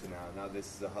and go to now. Now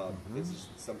this is a hub. There's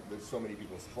so many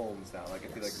people's homes now. Like I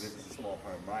feel like this is a small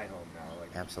part of my home now.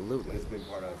 Like absolutely, it's been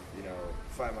part of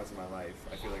 5 months of my life.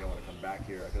 I feel like I want to come back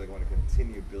here. I feel like I want to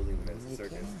continue building the Medicine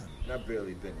Circus. And I've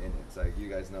barely been in it. It's like you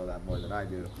guys know that more than I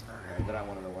do. But I'm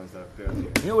one of the ones that have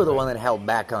barely. You were the one that held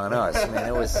back on us. I mean,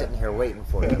 I was sitting here waiting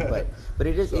for you. But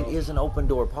it is an open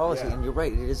door policy, and you're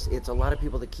right. It's a lot of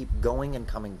people that keep going and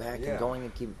coming back and going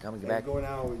and keep coming back. Going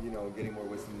out, getting more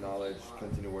wisdom, knowledge,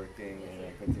 continue working,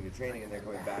 and continue training, and then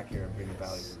going back here and bringing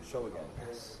value to the show again.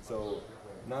 So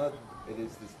now that it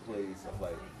is this place of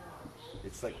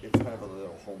it's kind of a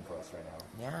little home for us right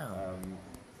now.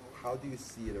 How do you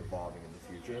see it evolving in the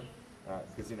future?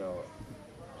 Because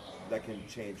that can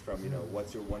change from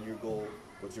what's your 1 year goal,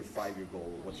 what's your 5 year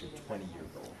goal, what's your 20-year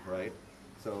goal, right?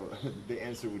 So the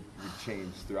answer would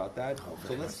change throughout that.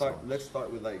 So let's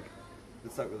start with like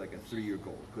a 3 year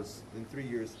goal, because in 3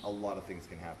 years a lot of things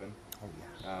can happen.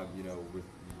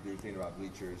 You're thinking about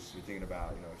bleachers, you're thinking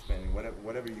about expanding,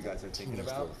 whatever you guys are thinking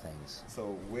about. Things.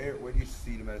 So where do you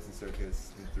see the Medicine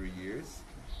Circus in 3 years?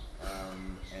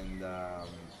 And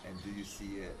do you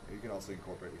see it? You can also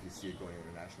incorporate if you see it going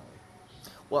internationally.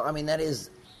 Well, I mean that is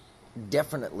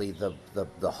definitely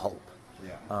the hope.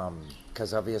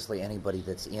 Because obviously anybody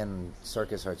that's in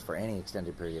circus arts for any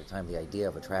extended period of time, the idea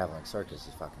of a traveling circus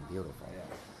is fucking beautiful.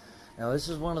 Now this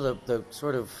is one of the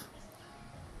sort of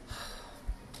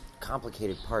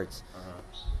complicated parts.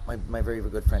 My very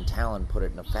good friend Talon put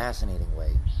it in a fascinating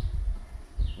way.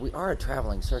 We are a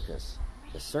traveling circus.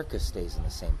 The circus stays in the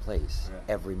same place.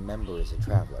 Every member is a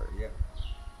traveler.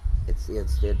 It's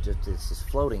this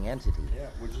floating entity.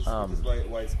 Which is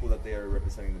why it's cool that they are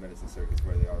representing the Medicine Circus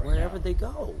where they are right wherever now. they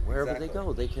go, they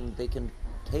go, they can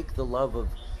take the love of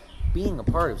being a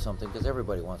part of something, because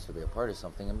everybody wants to be a part of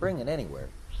something, and bring it anywhere.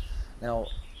 Now,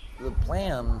 the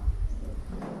plan.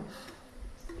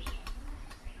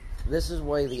 This is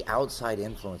why the outside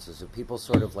influences of people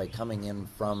sort of like coming in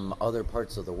from other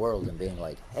parts of the world and being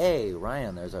like, "Hey,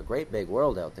 Ryan, there's a great big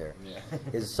world out there,"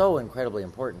 is so incredibly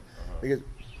important, because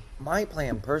my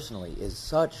plan personally is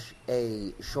such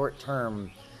a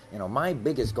short-term, my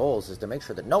biggest goals is to make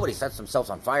sure that nobody sets themselves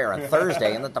on fire on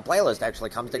Thursday and that the playlist actually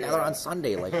comes together on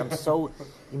Sunday. Like, I'm so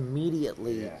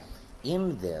immediately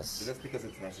in this. So that's because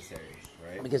it's necessary,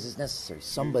 right? Because it's necessary.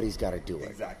 Somebody's got to do it.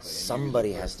 Exactly.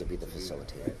 Somebody has to be the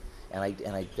facilitator. Right?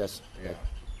 And I just,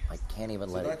 I can't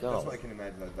even let it go. That's why I can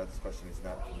imagine that this question is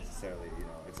not necessarily,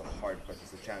 it's a hard question,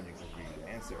 it's a challenging question for you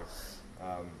to answer.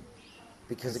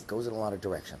 Because it goes in a lot of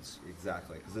directions.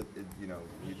 Exactly, because you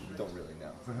don't really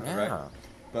know, right?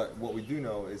 But what we do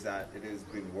know is that it has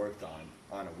been worked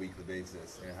on a weekly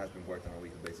basis, and it has been worked on a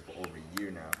weekly basis for over a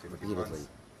year now, 15 months.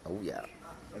 Oh, yeah.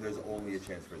 And there's only a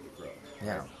chance for it to grow.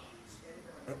 Yeah.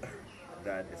 Right?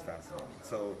 That is fascinating.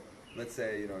 So let's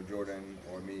say, Jordan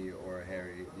or me or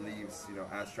Harry leaves,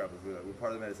 as travelers. We're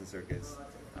part of the Medicine Circus.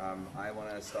 I want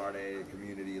to start a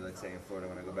community, let's say in Florida,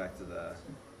 when I go back to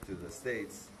the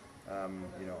States.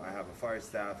 I have a fire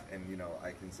staff, and,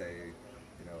 I can say,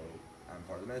 I'm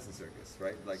part of the Medicine Circus,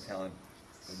 right? Like talent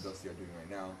and Dusty are doing right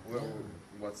now. Well,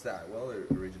 what's that? Well, it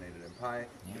originated in Pi.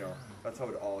 That's how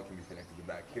it all can be connected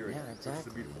back here. Yeah, exactly. It's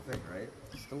a beautiful thing, right?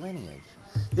 It's the lineage.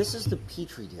 This is the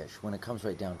petri dish when it comes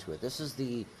right down to it. This is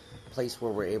the place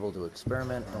where we're able to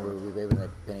experiment and where we've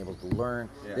been able to learn.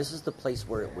 Yeah. This is the place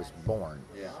where it was born.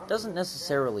 Yeah. Doesn't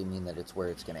necessarily mean that it's where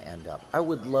it's going to end up. I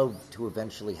would love to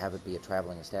eventually have it be a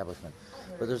traveling establishment,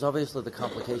 but there's obviously the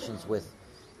complications with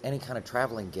any kind of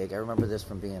traveling gig. I remember this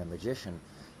from being a magician,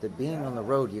 that being on the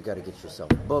road, you got to get yourself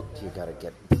booked, you got to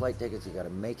get flight tickets, you got to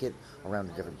make it around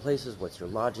to different places, what's your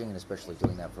lodging, and especially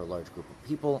doing that for a large group of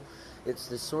people. It's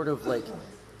this sort of like,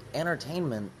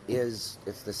 entertainment it's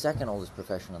the second oldest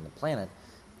profession on the planet,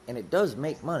 and it does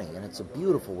make money, and it's a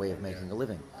beautiful way of making a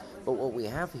living. But what we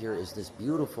have here is this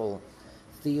beautiful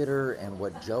theater and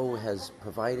what Joe has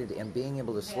provided, and being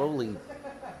able to slowly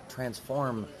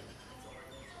transform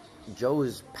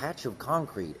Joe's patch of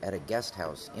concrete at a guest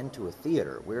house into a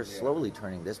theater. We're slowly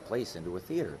turning this place into a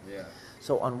theater. Yeah.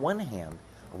 So on one hand,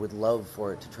 I would love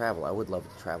for it to travel. I would love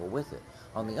to travel with it.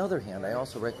 On the other hand, I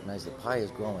also recognize that Pi is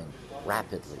growing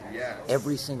rapidly. Yes.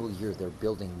 Every single year they're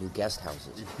building new guest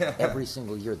houses. Yeah. Every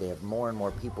single year they have more and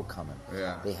more people coming.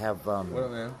 Yeah. They have What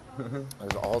up, man?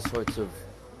 there's all sorts of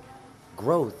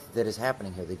growth that is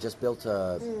happening here. They just built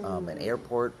an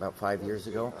airport about 5 years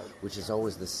ago, which is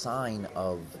always the sign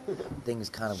of things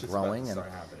kind of Shit's growing, about to and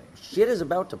start happening. shit is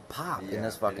about to pop in Yeah,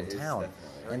 this fucking it is, town.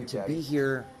 definitely. And to be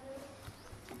here,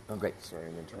 oh great, Sorry,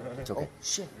 I'm interrupting. it's okay.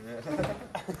 Shit.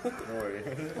 Don't worry.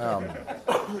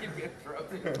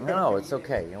 No, it's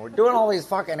okay. We're doing all these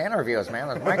fucking interviews, man.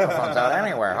 There's microphones out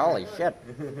anywhere. Holy shit.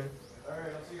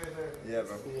 Alright, I'll see you guys later. Yeah,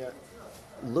 bro. Yeah.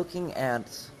 Looking at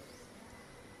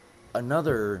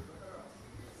another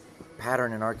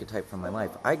pattern and archetype from my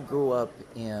life, I grew up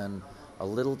in a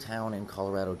little town in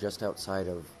Colorado just outside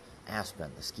of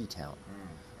Aspen, the ski town.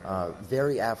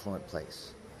 Very affluent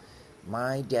place.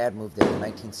 My dad moved there in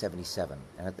 1977,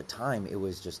 and at the time it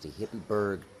was just a hippie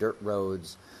burg, dirt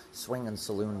roads, swinging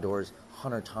saloon doors.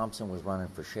 Hunter Thompson was running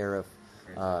for sheriff.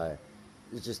 It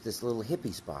was just this little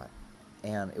hippie spot,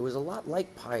 and it was a lot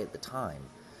like Pi at the time,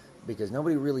 because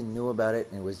nobody really knew about it,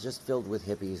 and it was just filled with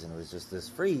hippies, and it was just this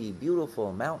free,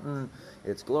 beautiful mountain.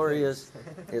 It's glorious.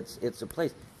 It's a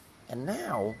place. And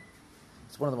now,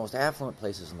 it's one of the most affluent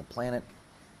places on the planet.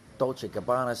 Dolce &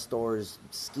 Gabbana stores,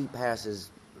 ski passes,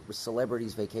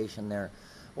 celebrities vacation there.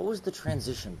 What was the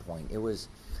transition point? It was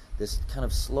this kind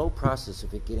of slow process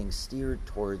of it getting steered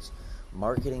towards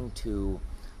marketing to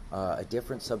a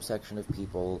different subsection of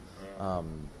people,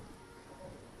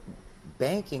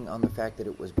 banking on the fact that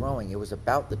it was growing. It was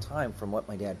about the time, from what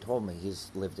my dad told me,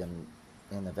 he's lived in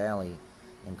the valley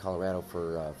in Colorado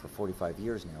for 45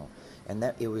 years now, and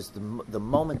that it was the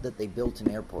moment that they built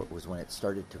an airport was when it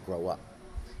started to grow up,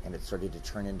 and it started to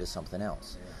turn into something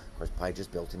else. Yeah. Of course, Pi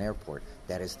just built an airport.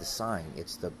 That is the sign.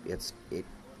 It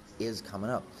is coming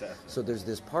up. Definitely. So there's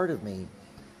this part of me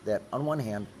that, on one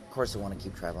hand, of course I want to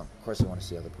keep traveling. Of course I want to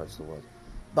see other parts of the world,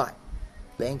 but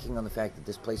banking on the fact that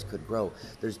this place could grow.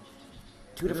 There's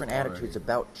two different attitudes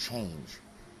about change.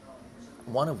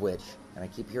 One of which, and I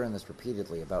keep hearing this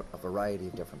repeatedly about a variety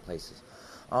of different places.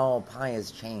 Oh, Pi has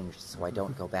changed, so I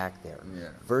don't go back there. Yeah.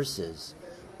 Versus,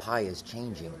 Pi is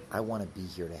changing. I want to be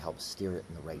here to help steer it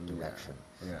in the right direction.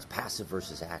 Yeah. It's passive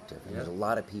versus active. And Yeah. there's a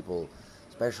lot of people,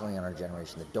 especially in our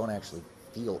generation, that don't actually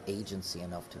feel agency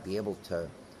enough to be able to,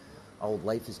 oh,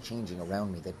 life is changing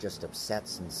around me. That just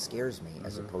upsets and scares me,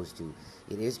 as opposed to,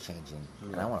 it is changing,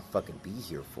 and I want to fucking be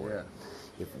here for it.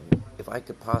 If I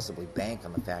could possibly bank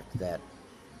on the fact that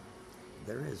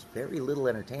there is very little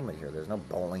entertainment here. There's no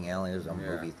bowling alley, there's no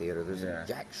movie theater, there's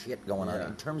jack shit going on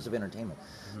in terms of entertainment.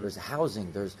 There's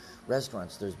housing, there's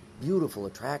restaurants, there's beautiful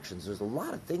attractions, there's a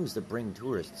lot of things that bring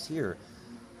tourists here.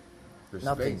 There's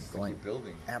Nothing space to going keep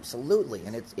building. Absolutely,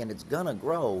 and it's gonna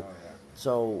grow. Oh, yeah.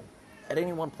 So at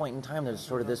any one point in time, there's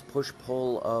sort of this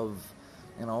push-pull of,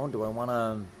 do I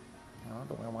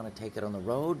want to take it on the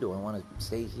road? Do I want to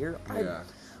stay here? Yeah.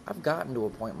 I've gotten to a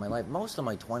point in my life, most of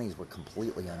my 20s were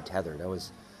completely untethered. I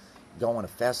was going to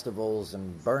festivals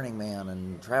and Burning Man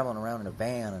and traveling around in a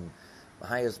van and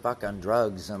high as fuck on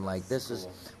drugs, and this is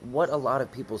what a lot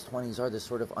of people's 20s are, this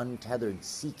sort of untethered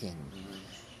seeking.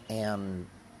 And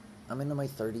I'm into my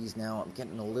 30s now. I'm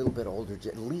getting a little bit older,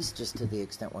 at least just to the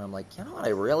extent where I'm like, you know what I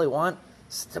really want?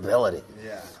 stability.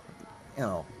 Yeah. You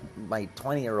know, my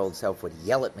 20-year-old self would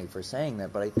yell at me for saying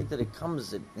that, but I think that it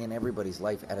comes in everybody's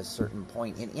life at a certain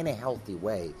point in a healthy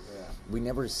way. Yeah. We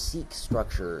never seek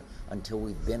structure until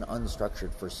we've been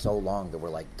unstructured for so long that we're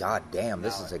like, God damn,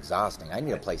 this is exhausting. I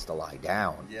need a place to lie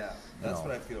down. Yeah, that's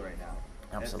what I feel right now.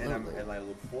 Absolutely. And I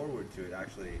look forward to it,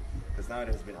 actually, because now it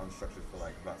has been unstructured for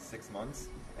like about 6 months,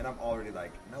 and I'm already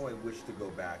like, now I wish to go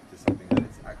back to something that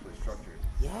is actually structured.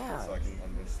 Yeah. So I can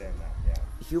understand that,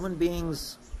 yeah. Human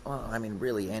beings, well, I mean,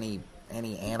 really, any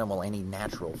animal, any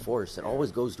natural force, it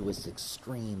always goes to its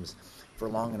extremes for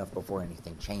long enough before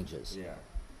anything changes. Yeah.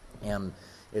 And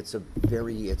it's a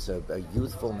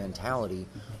youthful mentality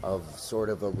of sort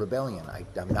of a rebellion.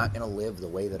 I'm not going to live the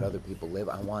way that other people live.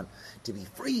 I want to be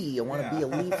free. I want to be a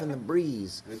leaf in the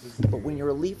breeze. But when you're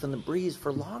a leaf in the breeze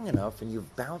for long enough and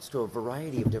you've bounced to a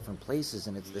variety of different places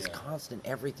and it's this constant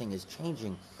everything is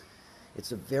changing,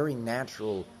 it's a very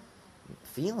natural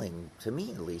feeling, to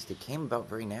me at least. It came about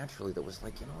very naturally that was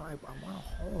like, I want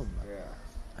a home.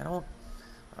 Yeah.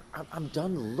 I'm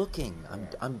done looking.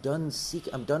 I'm done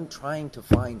seeking. I'm done trying to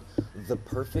find the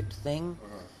perfect thing,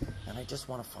 and I just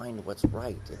want to find what's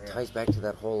right. It ties back to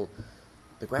that whole: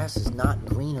 the grass is not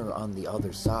greener on the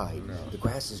other side. No. The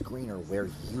grass is greener where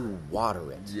you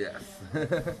water it. Yes.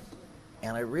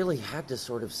 And I really had to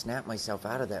sort of snap myself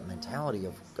out of that mentality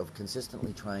of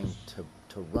consistently trying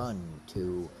to run,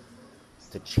 to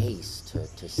chase,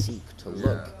 to seek, to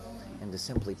look, and to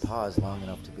simply pause long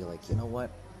enough to be like, you know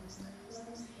what?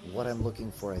 What I'm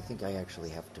looking for, I think I actually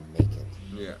have to make it.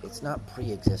 Yeah. It's not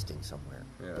pre-existing somewhere.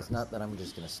 Yeah. It's not that I'm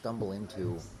just going to stumble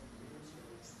into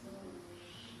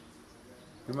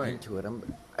it.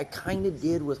 I kind of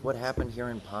did with what happened here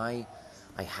in Pi.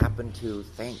 I happened to,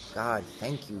 thank God,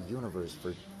 thank you, universe,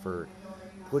 for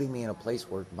putting me in a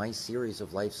place where my series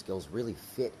of life skills really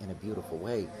fit in a beautiful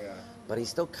way. Yeah. But I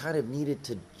still kind of needed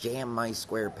to jam my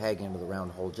square peg into the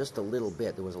round hole just a little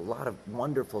bit. There was a lot of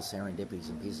wonderful serendipities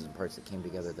and pieces and parts that came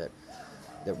together that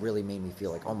really made me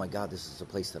feel like, oh my God, this is a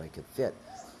place that I could fit.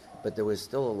 But there was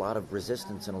still a lot of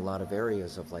resistance in a lot of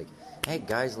areas of like, hey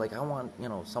guys, like I want,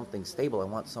 something stable. I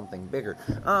want something bigger.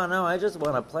 Oh no, I just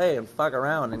want to play and fuck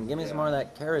around and give me some more of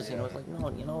that kerosene. I was like,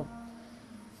 no,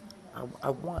 I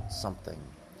want something.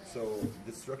 So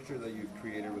the structure that you've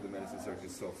created with the Medicine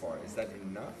Circus so far, is that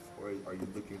enough, or are you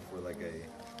looking for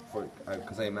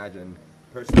because I imagine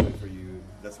personally for you,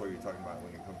 that's what you're talking about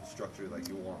when it comes to structure, like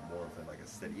you want more of a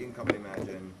steady income, I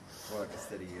imagine, more like a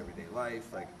steady everyday life,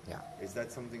 is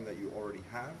that something that you already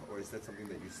have, or is that something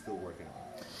that you're still working on?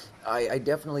 I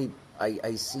definitely,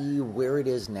 I see where it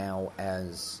is now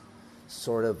as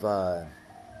sort of a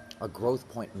growth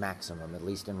point maximum, at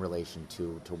least in relation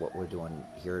to what we're doing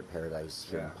here at Paradise,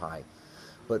 here in Pi.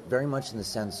 But very much in the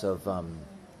sense of,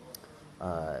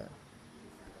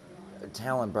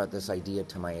 Talon brought this idea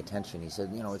to my attention. He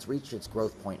said, it's reached its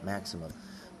growth point maximum,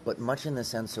 but much in the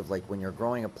sense of like when you're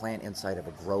growing a plant inside of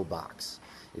a grow box.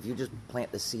 If you just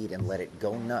plant the seed and let it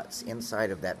go nuts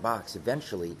inside of that box,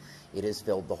 eventually it has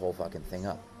filled the whole fucking thing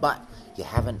up. But you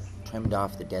haven't trimmed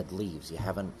off the dead leaves. You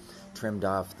haven't trimmed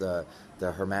off the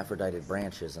hermaphrodited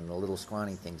branches and the little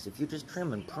scrawny things. If you just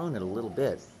trim and prune it a little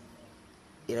bit,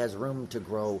 it has room to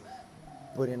grow,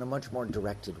 but in a much more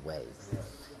directed way.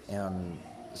 And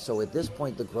so at this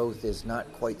point, the growth is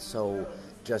not quite so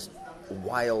just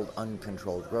wild,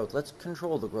 uncontrolled growth. Let's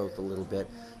control the growth a little bit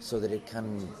so that it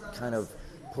can kind of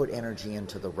put energy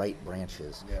into the right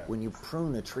branches. When you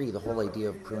prune a tree, the whole idea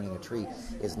of pruning a tree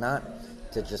is not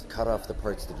to just cut off the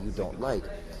parts that you don't like.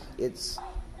 It's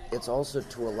also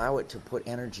to allow it to put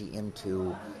energy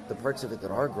into the parts of it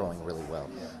that are growing really well.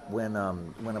 When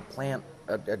a plant,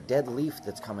 a dead leaf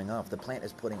that's coming off, the plant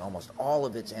is putting almost all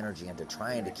of its energy into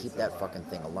trying to keep that fucking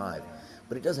thing alive.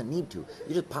 But it doesn't need to.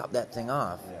 You just pop that thing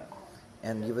off,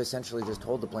 and you've essentially just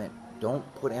told the plant, don't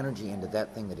put energy into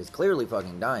that thing that is clearly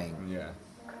fucking dying.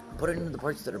 Put it into the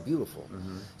parts that are beautiful.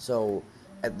 So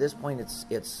at this point,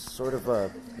 it's sort of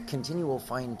a continual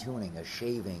fine-tuning, a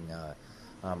shaving.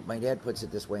 My dad puts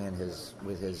it this way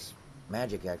with his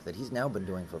magic act that he's now been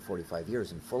doing for 45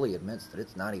 years and fully admits that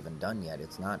it's not even done yet.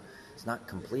 It's not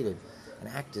completed. An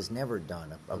act is never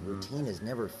done. A routine is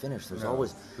never finished. There's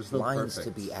always lines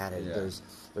to be added. There's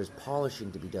polishing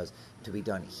to be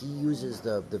done. He uses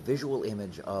the visual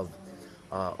image of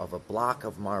a block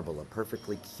of marble, a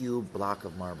perfectly cubed block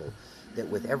of marble, that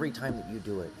with every time that you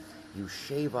do it, you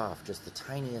shave off just the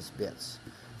tiniest bits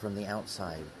from the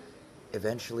outside,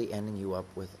 eventually ending you up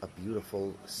with a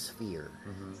beautiful sphere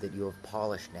that you have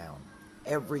polished down.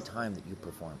 Every time that you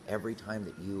perform, every time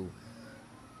that you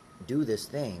do this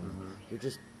thing, you're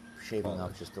just shaving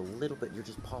off just a little bit. You're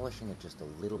just polishing it just a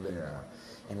little bit more.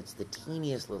 And it's the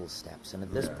teeniest little steps. And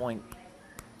at this point,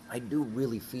 I do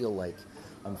really feel like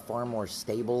I'm far more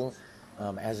stable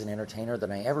as an entertainer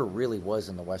than I ever really was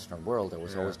in the Western world. I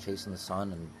was always chasing the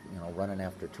sun and, you know, running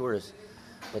after tourists.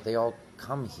 But they all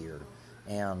come here.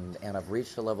 And I've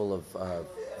reached a level of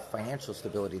financial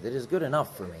stability that is good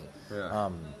enough for me.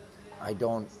 I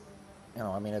don't, you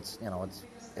know, I mean, it's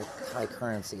high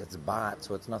currency, it's baht,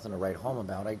 so it's nothing to write home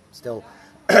about. I still,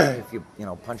 if you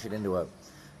punch it into a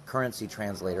currency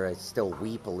translator, I still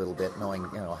weep a little bit knowing,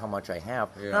 you know, how much I have.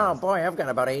 Oh boy, I've got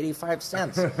about 85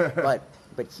 cents.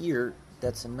 but here,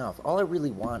 that's enough. All I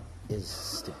really want is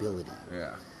stability.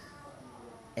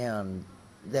 And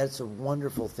that's a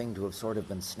wonderful thing to have sort of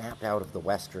been snapped out of the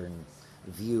Western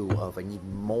view of I need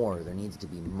more, there needs to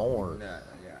be more.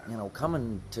 You know,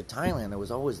 coming to Thailand, there was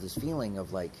always this feeling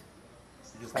of like,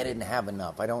 I didn't have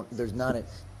enough. There's not a...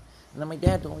 And then my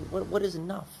dad told me, what is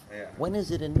enough? When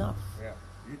is it enough?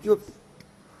 You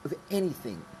have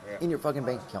anything in your fucking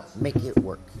bank account, make it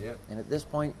work. And at this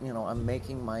point, you know, I'm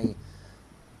making my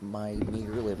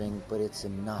meager living, but it's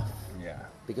enough.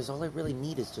 Because all I really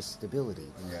need is just stability.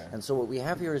 And so what we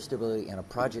have here is stability and a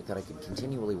project that I can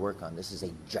continually work on. This is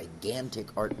a gigantic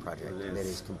art project that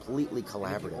is completely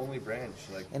collaborative. And it can only branch,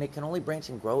 and it can only branch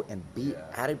and grow and be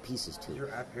added pieces to. You're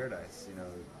at Paradise, you know.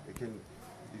 You can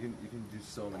do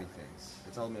so many things.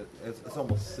 It's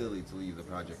almost silly to leave the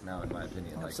project now, in my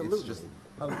opinion. Absolutely. Like, it's just.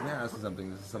 May I ask you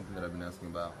something? This is something that I've been asking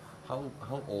about.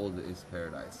 How old is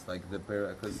Paradise? Like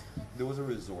because there was a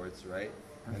resort, right?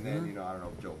 And then, you know, I don't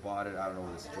know if Joe bought it. I don't know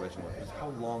what the situation was. How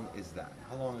long is that?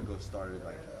 How long ago started?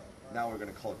 Like, now we're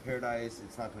gonna call it Paradise.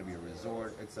 It's not gonna be a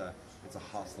resort. It's a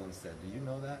hostel instead. Do you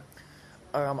know that?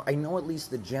 I know at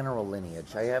least the general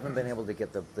lineage. I haven't been able to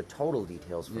get the total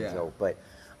details from Joe, but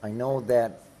I know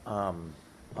that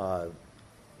a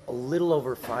little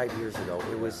over 5 years ago,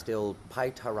 it was still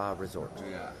Pai Tara Resort.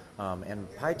 And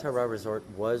Pai Tara Resort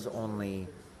was only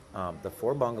the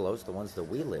 4 bungalows, the ones that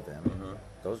we live in.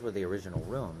 Those were the original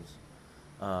rooms.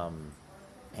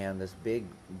 And this big,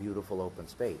 beautiful open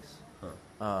space.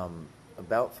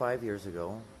 About 5 years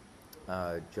ago,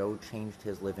 Joe changed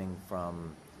his living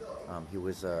from, he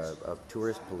was a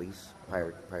tourist police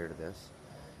prior to this.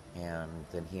 And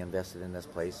then he invested in this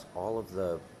place. All of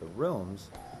the rooms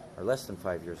are less than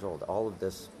 5 years old. All of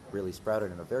this really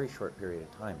sprouted in a very short period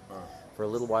of time. For a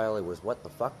little while, it was What the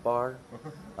Fuck Bar.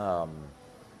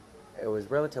 It was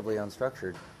relatively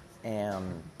unstructured,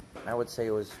 and I would say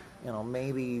it was, you know,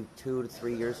 maybe 2 to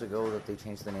 3 years ago that they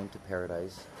changed the name to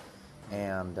Paradise.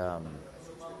 And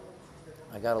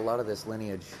I got a lot of this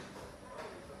lineage,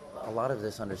 a lot of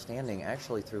this understanding,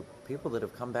 actually through people that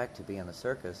have come back to be in the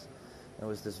circus. There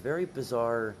was this very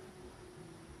bizarre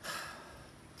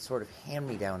sort of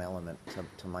hand-me-down element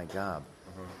to my job.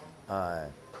 I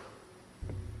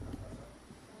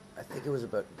think it was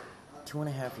about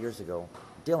 2.5 years ago.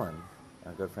 Dylan,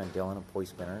 our good friend Dylan, a poi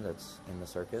spinner that's in the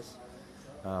circus,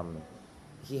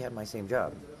 he had my same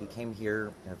job. He came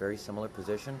here in a very similar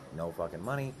position, no fucking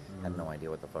money, had no idea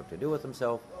what the fuck to do with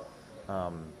himself.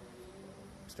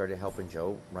 Started helping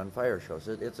Joe run fire shows.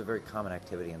 It's a very common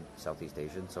activity in Southeast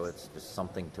Asia, so it's just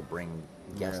something to bring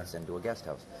guests into a guest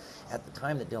house. At the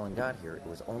time that Dylan got here, it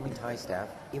was only Thai staff.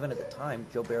 Even at the time,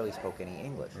 Joe barely spoke any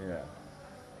English.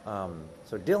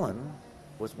 So Dylan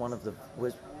was one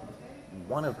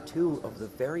of 2 of the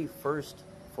very first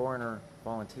foreigner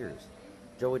volunteers.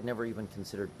 Joe had never even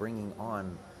considered bringing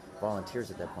on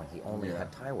volunteers at that point. He only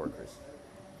had Thai workers.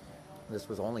 This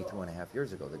was only 2.5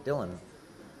 years ago that Dylan,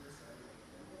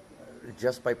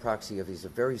 just by proxy of he's a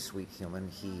very sweet human,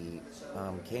 he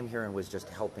came here and was just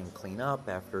helping clean up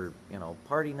after, you know,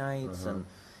 party nights, and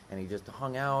he just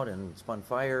hung out and spun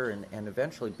fire, and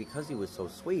eventually, because he was so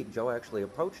sweet, Joe actually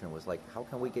approached him and was like, how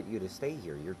can we get you to stay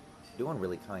here? You're doing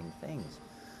really kind things.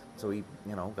 So he,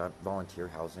 you know, got volunteer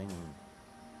housing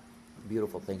and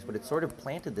beautiful things, but it sort of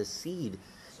planted this seed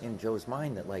in Joe's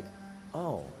mind that, like,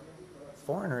 oh,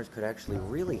 foreigners could actually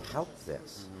really help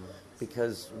this,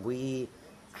 because we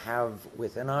have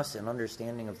within us an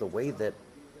understanding of the way that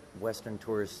Western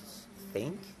tourists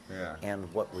think and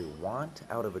what we want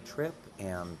out of a trip,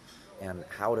 and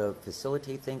how to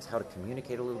facilitate things, how to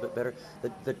communicate a little bit better.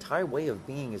 The Thai way of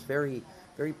being is very,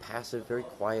 very passive, very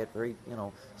quiet, very, you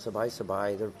know,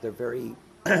 sabai. They're very,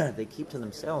 they keep to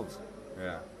themselves.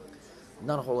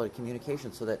 Not a whole lot of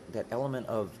communication, so that element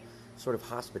of sort of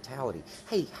hospitality.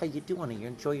 Hey, how you doing? You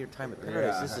enjoy your time at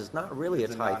Paradise? This is not really a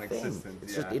Thai thing.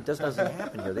 It's just, it just doesn't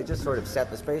happen here. They just sort of set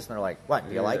the space and they're like, what,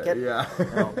 do you like it? You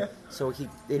know? So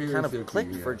it kind of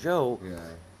clicked for Joe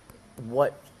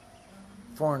what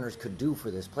foreigners could do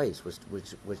for this place was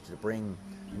to bring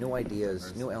new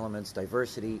ideas, new elements,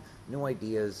 diversity, new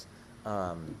ideas,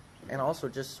 and also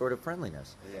just sort of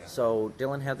friendliness. Yeah. So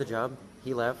Dylan had the job.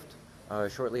 He left.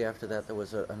 Shortly after that, there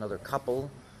was another couple,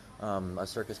 a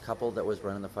circus couple that was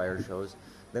running the fire shows.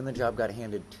 Then the job got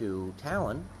handed to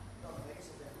Talon,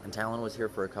 and Talon was here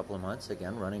for a couple of months,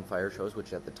 again, running fire shows,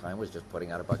 which at the time was just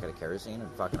putting out a bucket of kerosene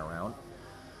and fucking around.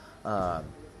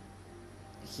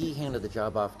 He handed the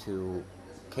job off to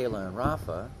Kayla and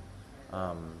Rafa.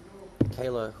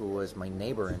 Kayla, who was my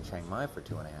neighbor in Chiang Mai for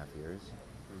 2.5 years.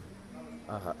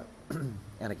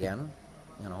 And again,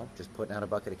 just putting out a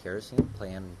bucket of kerosene,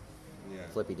 playing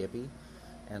flippy dippy.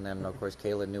 And then, of course,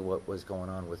 Kayla knew what was going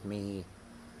on with me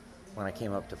when I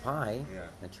came up to Pi. Yeah.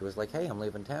 And she was like, hey, I'm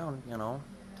leaving town,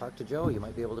 talk to Joe. You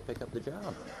might be able to pick up the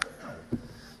job.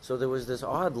 So there was this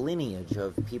odd lineage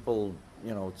of people,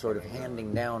 sort of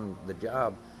handing down the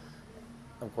job,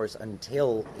 of course,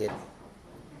 until it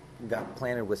got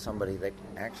planted with somebody that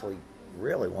actually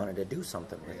really wanted to do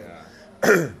something with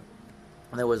it.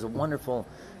 And there was a wonderful,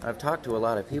 I've talked to a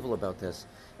lot of people about this,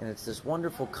 and it's this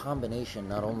wonderful combination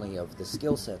not only of the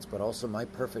skill sets, but also my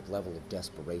perfect level of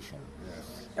desperation. Yeah.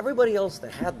 Everybody else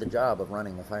that had the job of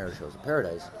running the fire shows of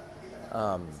Paradise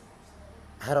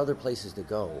had other places to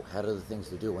go, had other things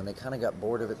to do. When they kind of got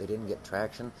bored of it, they didn't get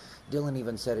traction. Dylan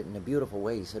even said it in a beautiful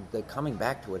way. He said that coming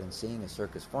back to it and seeing a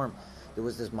circus form, there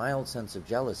was this mild sense of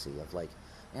jealousy of like,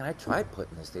 man, I tried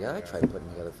putting this together. I tried putting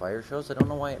together fire shows. I don't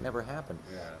know why it never happened.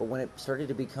 Yeah. But when it started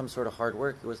to become sort of hard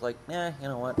work, it was like, you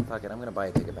know what? Fuck it. I'm going to buy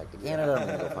a ticket back to Canada. I'm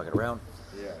going to go fuck it around.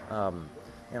 Yeah.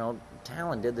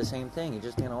 Talon did the same thing. He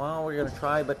just, we're going to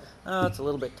try, but it's a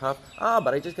little bit tough.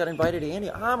 But I just got invited to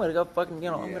India. I'm going to go fucking,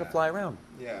 I'm going to fly around.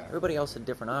 Yeah. Everybody else had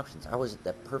different options. I was at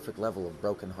that perfect level of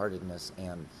brokenheartedness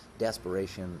and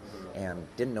desperation and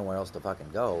didn't know where else to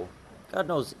fucking go. God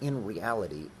knows, in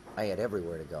reality, I had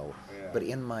everywhere to go. Yeah. But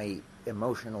in my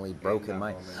emotionally broken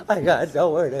mind, I got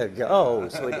nowhere to go.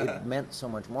 So it meant so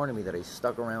much more to me that I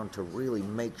stuck around to really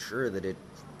make sure that it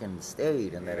fucking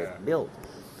stayed and that it built.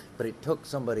 But it took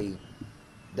somebody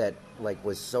that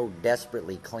was so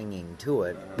desperately clinging to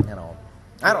it.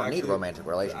 I don't need romantic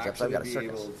relationships. I've got a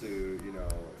circus. Able to,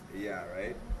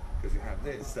 right? Because you have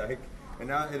this, and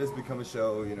now it has become a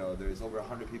show. There's over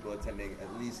 100 people attending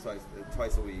at least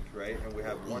twice a week, right? And we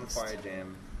have one fire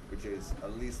jam, which is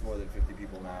at least more than 50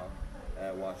 people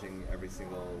now watching every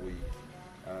single week.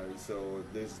 So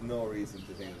there's no reason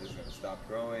to think that it's going to stop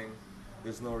growing.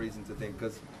 There's no reason to think,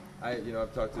 because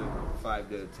I've talked to 5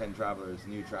 to 10 travelers,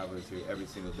 new travelers here every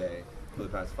single day for the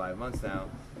past 5 months now,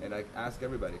 and I ask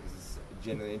everybody, because it's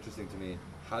genuinely interesting to me,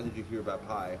 how did you hear about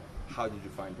Pi? How did you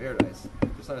find Paradise?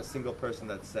 There's not a single person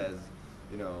that says,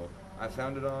 I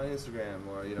found it on Instagram,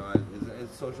 or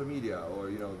it's social media,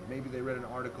 or maybe they read an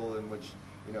article in which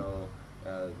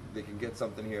they can get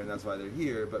something here and that's why they're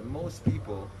here. But most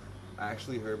people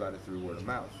actually heard about it through word of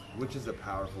mouth, which is a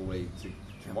powerful way to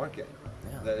market.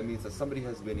 Yeah. That it means that somebody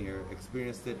has been here,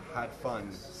 experienced it, had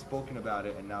fun, spoken about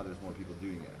it, and now there's more people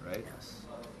doing it, right? Yes.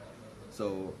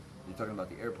 So you're talking about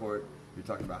the airport, you're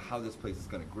talking about how this place is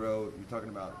going to grow, you're talking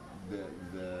about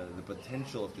the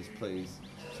potential of this place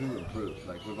to improve.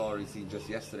 Like we've already seen just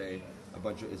yesterday, a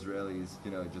bunch of Israelis,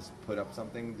 just put up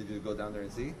something. Did you go down there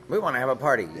and see? We want to have a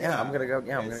party. Yeah, I'm gonna go.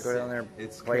 Yeah, I'm gonna go down there.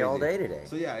 It's play crazy. All day today.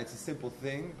 So yeah, it's a simple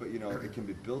thing, but it can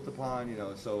be built upon.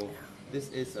 So this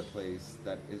is a place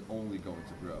that is only going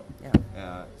to grow.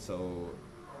 Yeah. So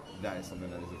that is something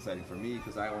that is exciting for me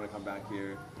because I want to come back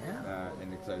here. Yeah.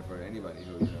 And excited for anybody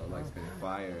who likes spinning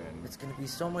fire. And it's going to be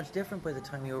so much different by the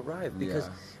time you arrive because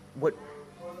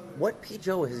what P.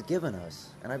 Joe has given us,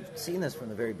 and I've seen this from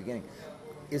the very beginning,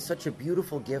 is such a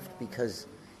beautiful gift because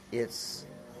it's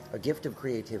a gift of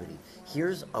creativity.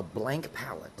 Here's a blank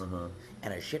palette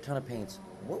and a shit ton of paints.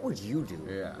 What would you do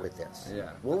with this?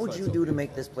 Yeah. What would you do to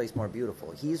make this place more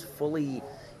beautiful? He's fully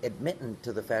admittant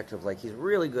to the fact of he's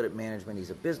really good at management.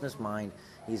 He's a business mind.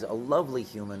 He's a lovely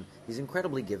human. He's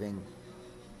incredibly giving.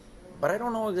 But I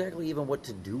don't know exactly even what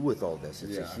to do with all this.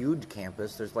 It's a huge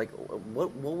campus. There's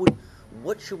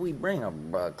what should we bring?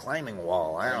 A climbing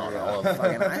wall? I don't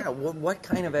know. What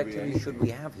kind of activity should we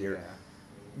have here?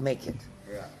 Yeah. Make it.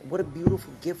 Yeah. What a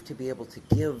beautiful gift to be able to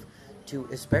give to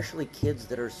especially kids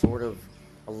that are sort of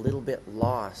a little bit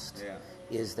lost,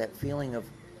 is that feeling of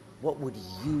what would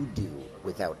you do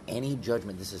without any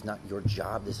judgment? This is not your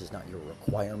job. This is not your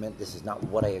requirement. This is not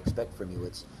what I expect from you.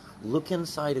 It's look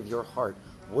inside of your heart.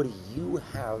 What do you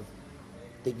have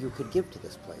that you could give to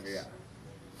this place? Yeah.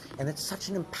 And it's such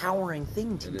an empowering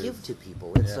thing to give to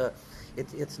people.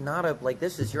 It's not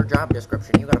this is your job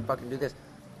description. You got to fucking do this.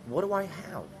 what do I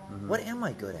have? What am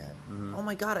I good at? Oh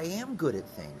my God, I am good at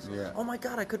things. Yeah. Oh my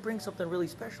God, I could bring something really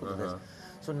special to this.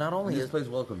 So not only This is place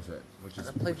welcomes it, which is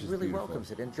the place which is really beautiful. welcomes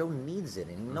it, and Joe needs it,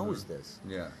 and he knows this.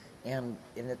 Yeah. And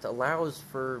it allows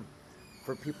for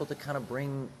people to kind of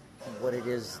bring what it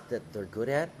is that they're good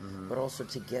at, but also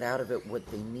to get out of it what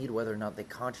they need, whether or not they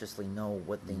consciously know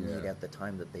what they need at the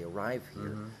time that they arrive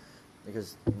here.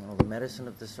 Because, the medicine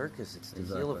of the circus, it's to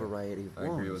heal a variety of wounds.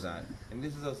 I agree with that. And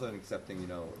this is also an accepting,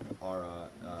 our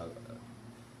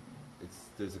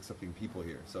there's accepting people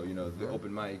here. So the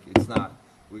open mic, it's not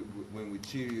when we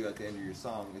cheer you at the end of your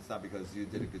song, it's not because you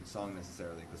did a good song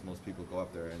necessarily. Because most people go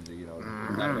up there and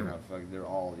they're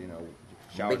all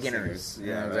shower beginners. singers.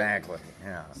 Yeah, exactly.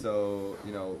 Yeah. So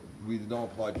we don't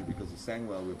applaud you because you sang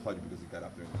well. We applaud you because you got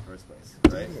up there in the first place.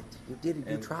 Right? You did it.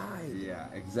 You And- tried. Yeah,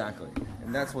 exactly.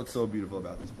 And that's what's so beautiful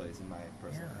about this place, in my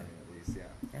personal opinion, at least.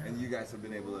 Yeah. And you guys have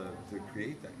been able to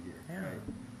create that here.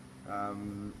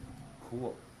 Right?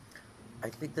 Cool. I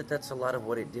think that's a lot of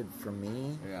what it did for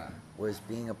me. Yeah. Was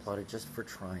being applauded just for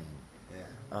trying.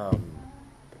 Yeah.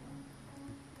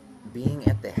 Being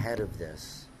at the head of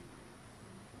this,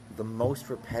 the most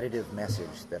repetitive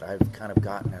message that I've kind of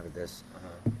gotten out of this,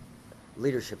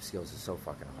 leadership skills is so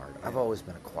fucking hard. I've always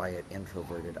been a quiet,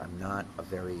 introverted. I'm not a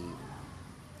very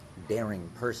daring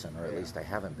person, or at least I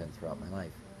haven't been throughout my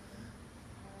life.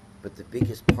 But the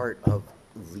biggest part of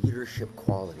leadership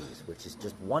qualities, which is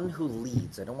just one who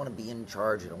leads. I don't want to be in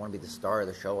charge. I don't want to be the star of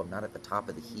the show. I'm not at the top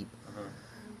of the heap.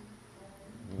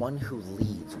 One who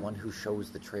leads, one who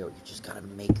shows the trail. You just got to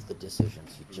make the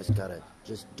decisions. You just got to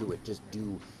do it. Just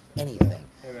do anything.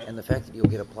 And the fact that you'll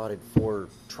get applauded for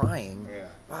trying,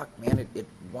 fuck, man, it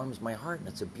warms my heart, and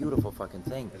it's a beautiful fucking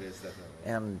thing. It is definitely.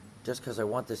 And just because I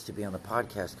want this to be on the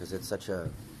podcast, because it's such a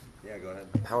go ahead.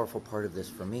 powerful part of this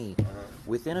for me,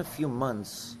 within a few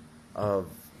months of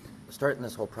starting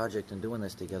this whole project and doing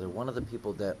this together, one of the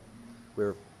people that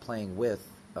we're playing with,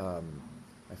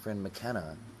 my friend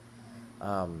McKenna,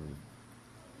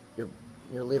 you're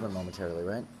leaving momentarily,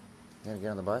 right? You're gonna get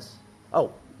on the bus?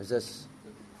 Oh, is this?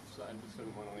 So I just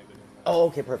didn't want to leave it in there. Oh,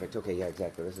 okay, perfect. Okay, yeah,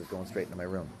 exactly. This is going straight into my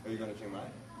room. Are you going to Chiang Mai?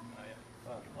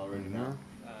 Yeah. Already now?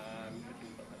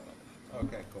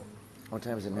 Okay, cool. What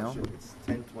time is it now? Shit, it's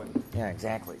 10:20. Yeah,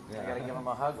 exactly. I gotta give him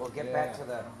a hug. We'll get back to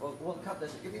the. We'll cut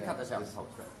this. You can cut this out.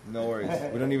 No worries.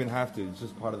 We don't even have to. It's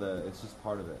just part of it. I'll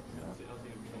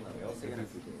see you in a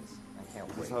few days. I can't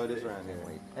wait. That's how it is around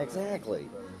here. Exactly.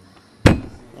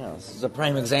 This is a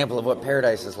prime example of what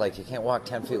paradise is like. You can't walk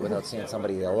 10 feet without seeing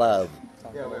somebody you love.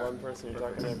 Yeah, with one person, you're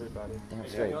talking to everybody. Damn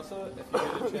straight. And also, if you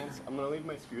get a chance, I'm going to leave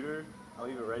my scooter. I'll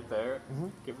leave it right there.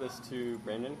 Give this to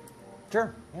Brandon.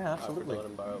 Sure. Yeah, absolutely. Let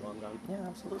him borrow it while I'm gone. Yeah,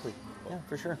 absolutely. Yeah,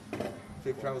 for sure.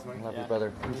 Safe travels, man. Love you,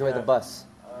 brother. Enjoy the bus.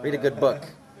 Read a good book.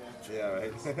 Yeah,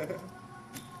 right.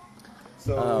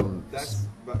 So that's.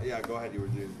 But yeah, go ahead. You were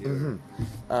doing.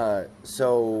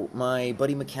 So my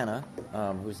buddy McKenna,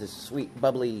 who's this sweet,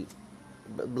 bubbly,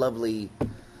 lovely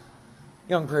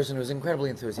young person who's incredibly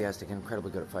enthusiastic and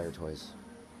incredibly good at fire toys,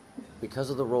 because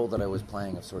of the role that I was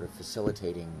playing of sort of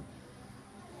facilitating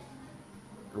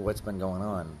what's been going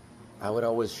on, I would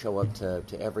always show up to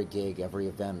every gig, every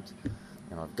event.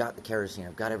 I've got the kerosene,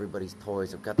 I've got everybody's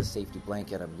toys, I've got the safety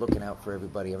blanket, I'm looking out for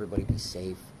everybody be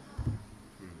safe.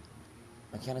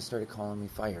 McKenna started calling me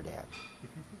Fire Dad.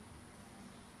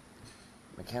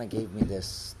 McKenna gave me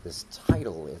this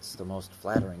title. It's the most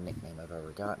flattering nickname I've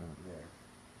ever gotten.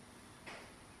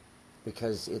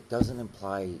 Because it doesn't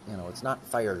imply, it's not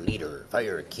fire leader,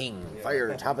 fire king,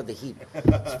 fire top of the heap.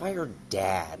 It's fire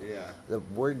dad. Yeah. The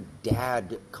word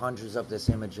dad conjures up this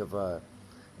image of a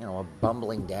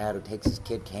bumbling dad who takes his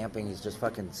kid camping. He's just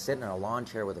fucking sitting in a lawn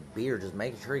chair with a beer, just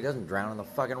making sure he doesn't drown in the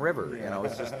fucking river.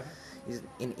 It's just, he's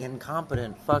an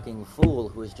incompetent fucking fool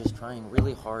who is just trying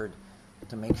really hard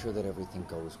to make sure that everything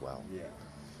goes well. Yeah.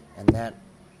 And that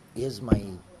is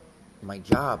my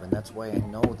job, and that's why I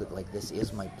know that this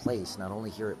is my place, not only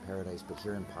here at Paradise but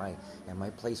here in Pi, and my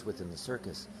place within the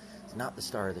circus. It's not the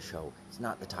star of the show, it's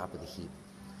not the top of the heap.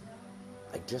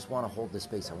 I just want to hold the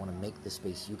space. I want to make the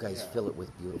space. You guys fill it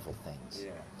with beautiful things.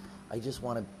 Yeah. I just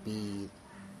want to be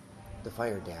the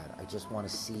Fire Dad. I just want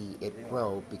to see it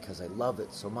grow because I love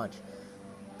it so much.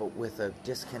 But with a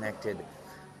disconnected,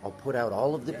 I'll put out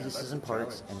all of the pieces and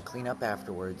parts and clean up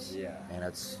afterwards. Yeah. And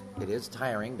it is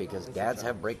tiring because dads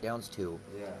have breakdowns too.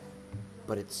 Yeah.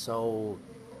 But it's so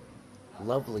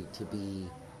lovely to be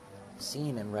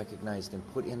seen and recognized and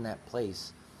put in that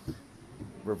place.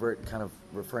 Kind of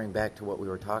referring back to what we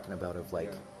were talking about of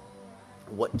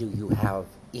what do you have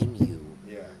in you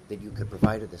that you could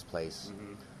provide to this place?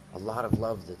 A lot of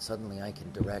love that suddenly I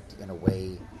can direct in a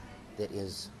way that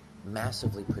is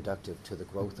massively productive to the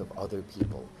growth of other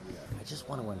people. Yeah. I just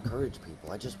want to encourage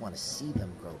people. I just want to see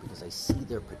them grow because I see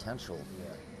their potential.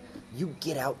 Yeah. You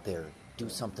get out there, do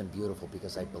something beautiful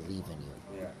because I believe in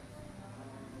you. Yeah.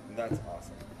 And that's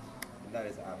awesome. And that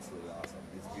is absolutely awesome.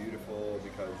 It's beautiful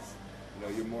because, you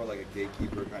know, you're more like a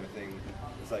gatekeeper kind of thing.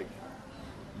 It's like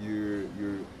you're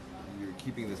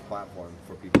keeping this platform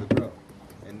for people to grow.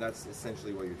 And that's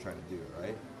essentially what you're trying to do,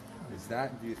 right?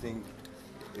 Do you think,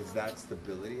 is that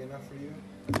stability enough for you?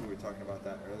 I think we were talking about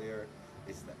that earlier.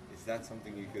 Is that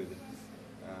something you could,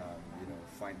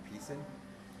 find peace in?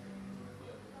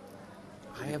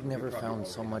 I have never found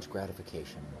so much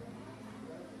gratification.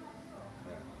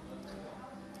 Yeah.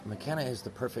 McKenna is the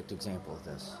perfect example of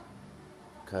this.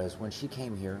 Because when she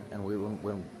came here, and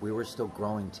when we were still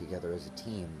growing together as a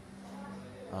team,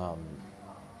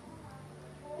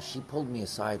 she pulled me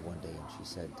aside one day and she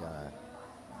said,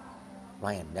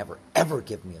 Ryan, never ever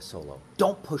give me a solo.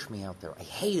 Don't push me out there. I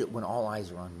hate it when all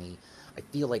eyes are on me. I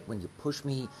feel like when you push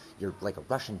me, you're like a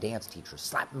Russian dance teacher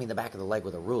slapping me in the back of the leg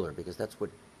with a ruler, because that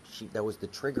was the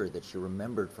trigger that she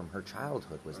remembered from her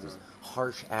childhood, was this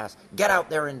harsh ass, get out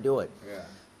there and do it. Yeah.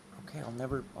 Okay,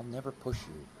 I'll never push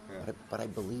you, but I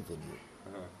believe in you.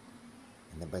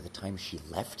 And then by the time she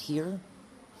left here,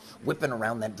 whipping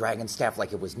around that dragon staff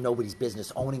like it was nobody's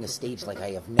business, owning a stage like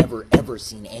I have never ever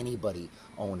seen anybody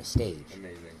own a stage.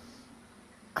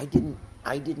 Amazing.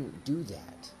 I didn't do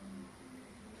that,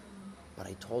 but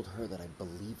I told her that I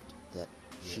believed that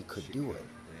she could do it.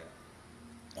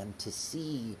 Yeah. And to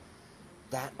see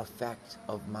that effect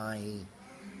of my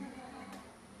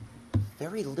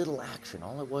very little action,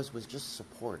 all it was just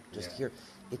support, just here.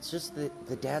 It's just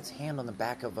the dad's hand on the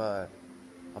back of a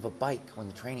bike when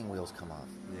the training wheels come off.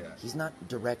 Yeah. He's not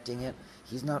directing it.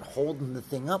 He's not holding the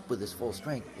thing up with his full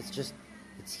strength.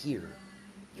 It's here.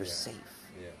 You're safe.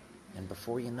 Yeah. And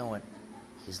before you know it,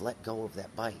 he's let go of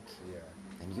that bike. Yeah.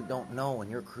 And you don't know, and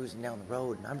you're cruising down the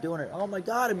road, and I'm doing it. Oh my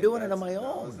God, I'm doing it on my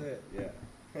own. That was it.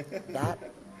 Yeah.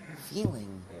 That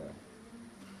feeling, Yeah.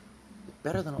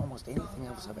 better than almost anything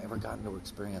else I've ever gotten to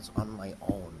experience on my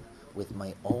own, with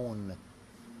my own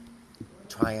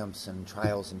triumphs and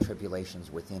trials and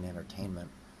tribulations within entertainment.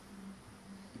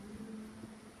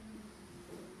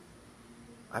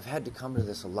 I've had to come to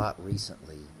this a lot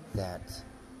recently, that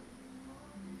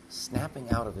snapping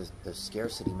out of the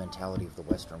scarcity mentality of the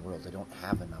Western world, I don't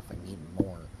have enough, I need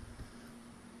more.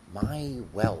 My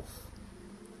wealth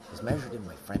is measured in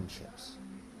my friendships,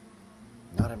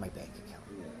 not in my bank account.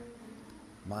 Yeah.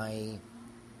 My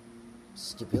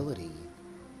stability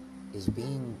is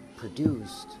being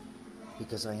produced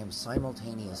because I am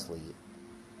simultaneously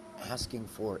asking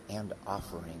for and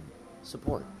offering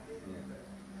support. Yeah.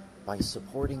 By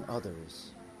supporting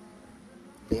others,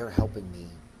 they are helping me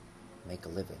make a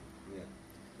living. Yeah.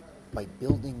 By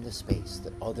building the space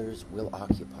that others will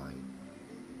occupy,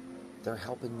 they're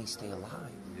helping me stay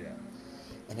alive. Yeah.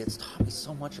 And it's taught me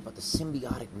so much about the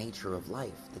symbiotic nature of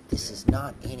life, that this is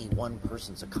not any one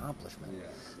person's accomplishment. Yeah.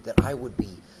 That I would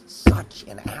be such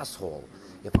an asshole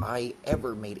if I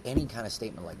ever made any kind of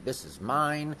statement like, this is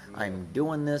mine, I'm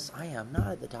doing this. I am not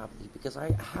at the top of the heap, because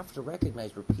I have to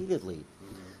recognize repeatedly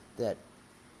that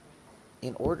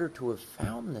in order to have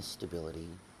found this stability,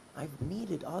 I've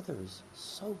needed others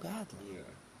so badly.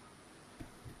 Yeah.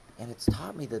 And it's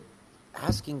taught me that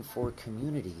asking for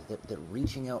community, that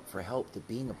reaching out for help, that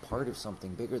being a part of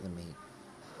something bigger than me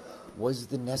was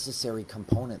the necessary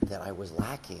component that I was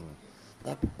lacking.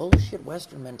 That bullshit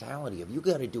Western mentality of you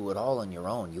got to do it all on your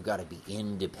own, you got to be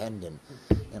independent,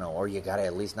 or you got to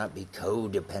at least not be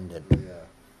codependent. Yeah.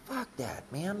 Fuck that,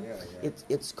 man. Yeah.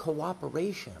 It's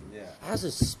cooperation. Yeah. As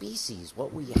a species,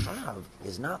 what we have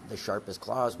is not the sharpest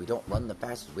claws. We don't run the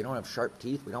fastest. We don't have sharp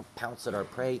teeth. We don't pounce at our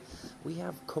prey. We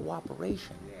have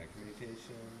cooperation. Yeah.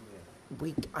 Communication.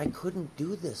 Yeah. I couldn't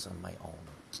do this on my own.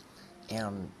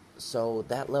 And so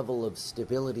that level of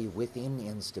stability within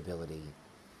instability,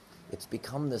 it's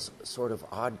become this sort of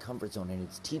odd comfort zone, and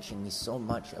it's teaching me so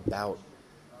much about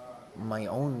my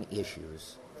own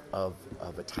issues of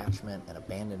attachment and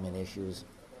abandonment issues.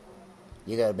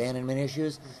 You got abandonment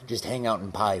issues? Just hang out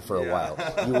in pie for a while.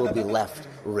 You will be left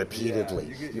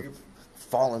repeatedly. Yeah, you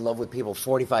fall in love with people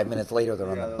 45 minutes later, they're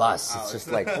on the bus. It's just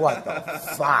like, what the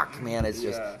fuck, man? It's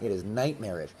just, it is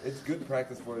nightmarish. It's good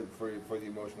practice for the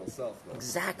emotional self, though.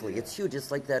 Exactly. It's huge.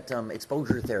 It's like that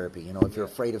exposure therapy. If you're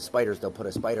afraid of spiders, they'll put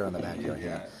a spider on the back of your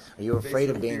hand. Are you afraid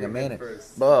of being a man?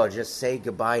 Oh, just say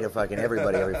goodbye to fucking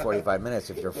everybody every 45 minutes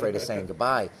if you're afraid of saying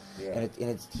goodbye. Yeah. And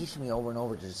it's teaching me over and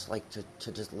over to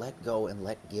just let go and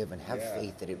let give and have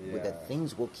faith that that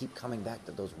things will keep coming back,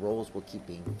 that those roles will keep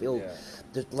being filled.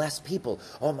 There's less people.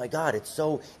 oh my God, it's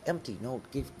so empty. No,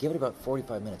 give it about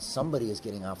 45 minutes. Somebody is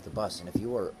getting off the bus, and if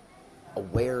you are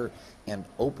aware and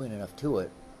open enough to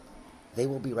it, they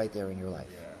will be right there in your life.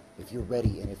 Yeah. If you're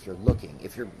ready and if you're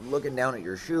looking down at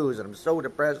your shoes and I'm so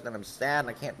depressed and I'm sad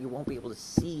and you won't be able to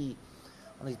see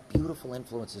all these beautiful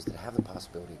influences that have the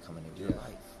possibility of coming into your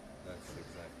life. That's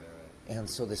exactly right. And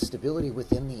so the stability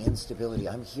within the instability,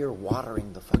 I'm here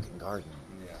watering the fucking garden.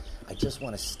 Yeah. I just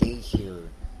want to stay here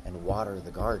and water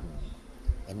the garden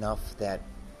enough that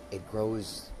it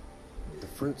grows the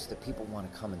fruits that people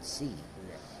want to come and see.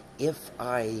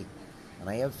 Yeah. And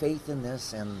I have faith in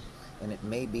this, and it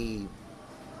may be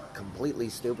completely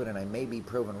stupid and I may be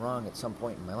proven wrong at some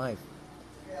point in my life,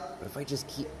 but if I just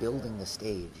keep building the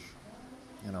stage,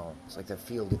 it's like that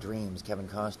Field of Dreams, Kevin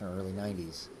Costner, early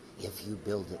 90s. If you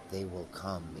build it, they will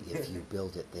come. If you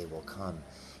build it, they will come.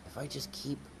 If I just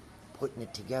keep putting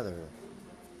it together,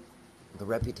 the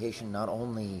reputation not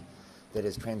only that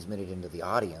is transmitted into the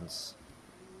audience,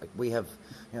 like we have,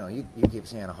 you keep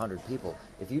saying 100 people.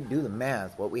 If you do the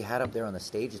math, what we had up there on the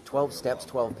stage is 12 steps,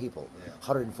 12 people.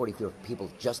 140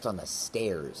 people just on the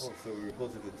stairs. Oh, so we were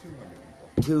closer to 200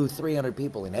 people. 200-300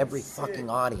 people in every fucking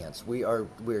audience.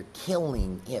 We're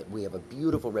killing it. We have a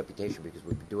beautiful reputation because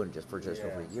we've been doing it just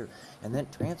over a year. And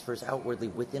that transfers outwardly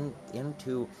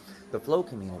into the flow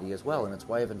community as well. And it's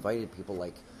why I've invited people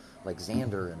like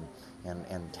Xander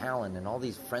and Talon and all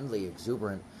these friendly,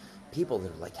 exuberant people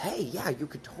that are like, hey, yeah, you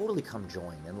could totally come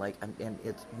join, and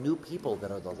it's new people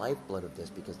that are the lifeblood of this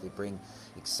because they bring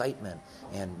excitement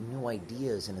and new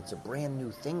ideas, and it's a brand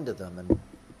new thing to them. And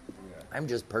I'm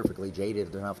just perfectly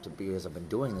jaded enough to be, as I've been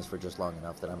doing this for just long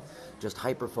enough, that I'm just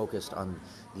hyper focused on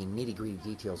the nitty-gritty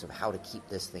details of how to keep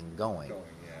this thing going.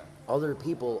 Other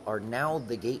people are now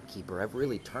the gatekeeper. I've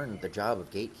really turned the job of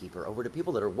gatekeeper over to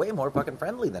people that are way more fucking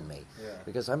friendly than me.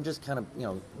 Because I'm just kind of,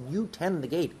 you tend the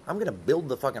gate. I'm going to build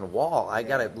the fucking wall. I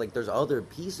got to, there's other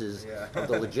pieces of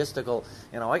the logistical,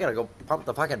 I got to go pump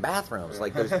the fucking bathrooms.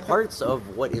 There's parts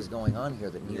of what is going on here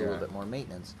that need a little bit more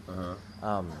maintenance.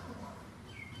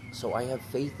 So I have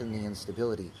faith in the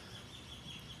instability.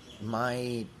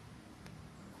 My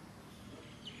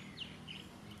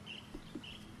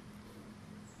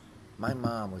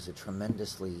mom was a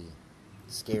tremendously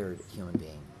scared human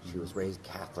being. She was raised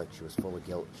Catholic. She was full of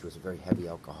guilt. She was a very heavy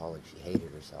alcoholic. She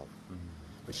hated herself.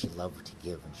 But she loved to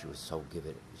give, and she was so good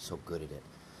at it.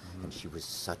 And she was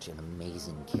such an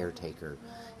amazing caretaker,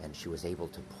 and she was able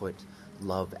to put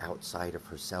love outside of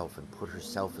herself and put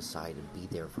herself aside and be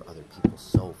there for other people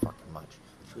so fucking much.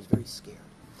 She was very scared.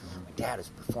 My dad is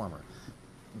a performer.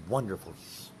 Wonderful,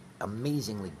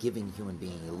 amazingly giving human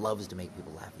being. He loves to make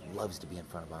people laugh. He loves to be in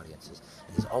front of audiences.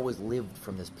 And he's always lived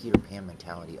from this Peter Pan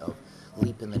mentality of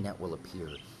leap in the net will appear.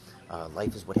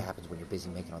 Life is what happens when you're busy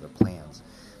making other plans.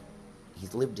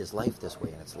 He's lived his life this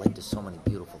way, and it's led to so many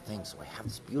beautiful things. So I have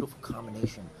this beautiful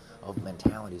combination of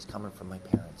mentalities coming from my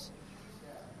parents.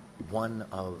 One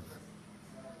of,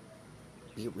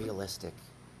 be realistic,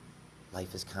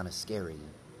 life is kind of scary.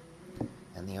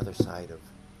 And the other side of,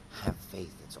 have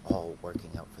faith, it's all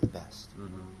working out for the best.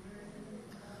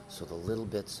 So the little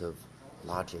bits of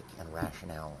logic and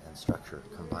rationale and structure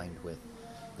combined with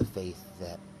the faith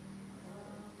that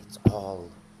it's all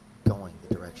going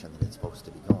the direction that it's supposed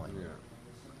to be going.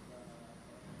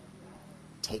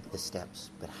 Take the steps,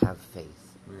 but have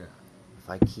faith. If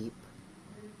I keep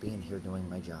being here doing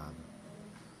my job,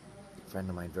 a friend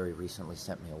of mine very recently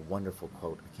sent me a wonderful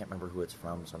quote. I can't remember who it's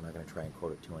from, so I'm not going to try and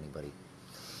quote it to anybody.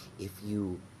 If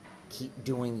you keep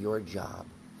doing your job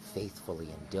faithfully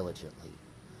and diligently,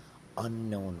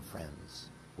 unknown friends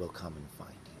will come and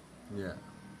find you.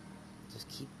 Just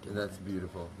keep doing it. That's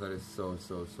beautiful. That is so,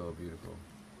 so, so beautiful.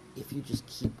 If you just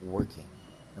keep working,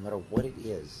 no matter what it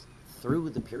is, through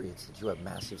the periods that you have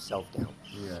massive self-doubt.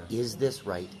 Is this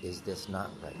right? Is this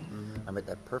not right? I'm at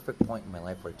that perfect point in my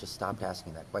life where I just stopped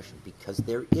asking that question, because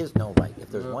there is no right. If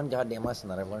there's one goddamn lesson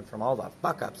that I've learned from all the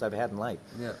fuck-ups I've had in life,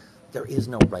 there is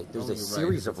no right. There's a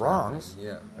series of wrongs.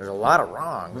 There's a lot of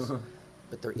wrongs.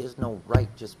 But there is no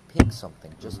right. Just pick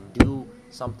something. Just do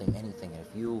something, anything. And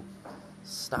if you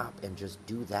stop and just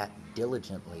do that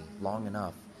diligently long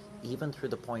enough, even through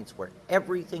the points where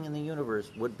everything in the universe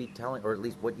would be telling, or at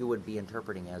least what you would be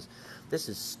interpreting as, this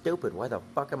is stupid, why the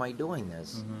fuck am I doing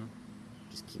this?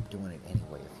 Just keep doing it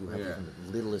anyway. If you have even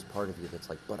the littlest part of you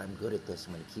that's like, but I'm good at this,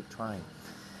 I'm going to keep trying.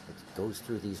 It goes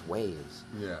through these waves.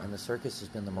 And the circus has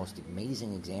been the most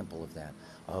amazing example of that.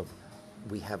 Of,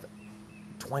 we have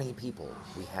 20 people,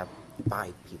 we have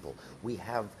 5 people, we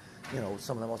have,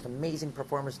 some of the most amazing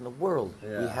performers in the world.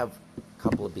 We have a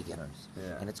couple of beginners.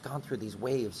 And it's gone through these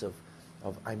waves of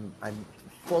of I'm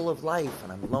full of life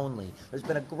and I'm lonely. There's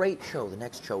been a great show. The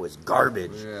next show is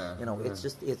garbage. Yeah. You know, it's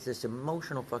this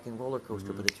emotional fucking roller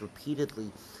coaster, but it's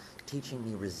repeatedly teaching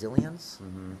me resilience,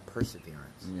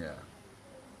 perseverance. Yeah.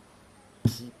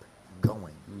 Keep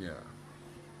going. Yeah.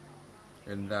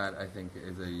 And that, I think,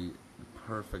 is a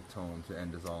perfect tone to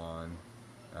end us all on.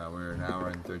 We're an hour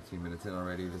and 13 minutes in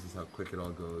already. This is how quick it all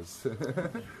goes.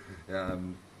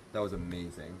 That was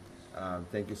amazing.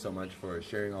 Thank you so much for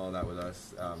sharing all that with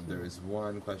us. There is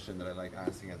one question that I like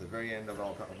asking at the very end of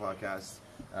all podcasts.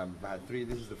 I had 3.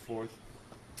 This is the 4th.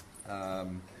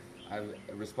 I've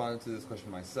responded to this question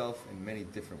myself in many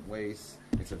different ways.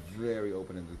 It's a very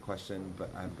open-ended question, but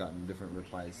I've gotten different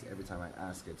replies every time I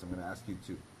ask it. So I'm going to ask you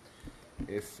too.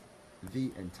 If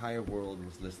the entire world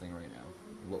was listening right now,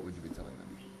 what would you be telling them?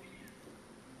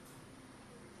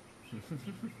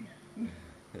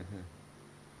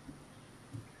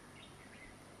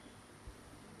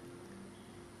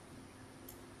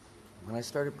 When I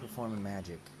started performing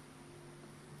magic,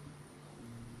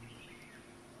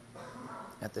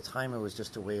 at the time it was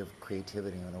just a way of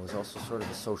creativity, and it was also sort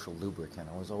of a social lubricant.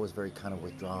 I was always very kind of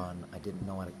withdrawn. I didn't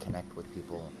know how to connect with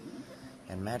people.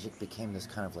 And magic became this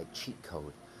kind of like cheat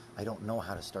code. I don't know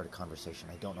how to start a conversation.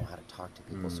 I don't know how to talk to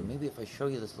people. So maybe if I show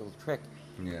you this little trick,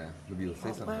 yeah, maybe you'll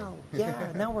say something. Wow,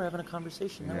 yeah, now we're having a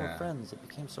conversation. Now we're friends. It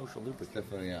became social lubricant. It's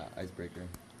definitely an icebreaker.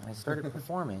 And I started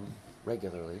performing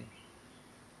regularly.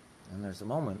 And there's a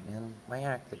moment in my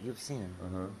act that you've seen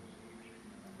where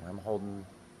I'm holding,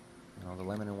 the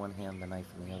lemon in one hand, the knife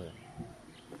in the other.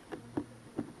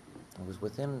 It was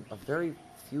within a very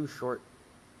few short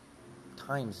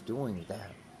times doing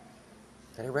that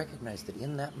I recognized that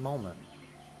in that moment,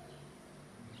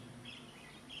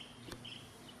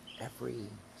 every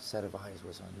set of eyes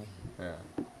was on me. Yeah.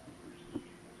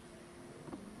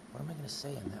 What am I going to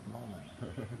say in that moment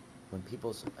when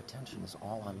people's attention is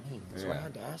all on me? So I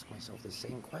had to ask myself the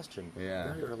same question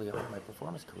very early on in my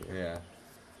performance career.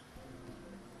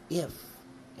 Yeah. If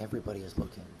everybody is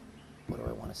looking, what do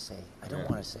I want to say? I don't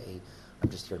want to say, I'm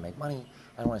just here to make money.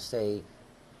 I don't want to say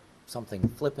something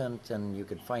flippant and you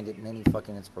could find it in any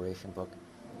fucking inspiration book.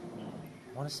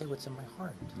 I want to say what's in my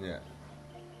heart. Yeah.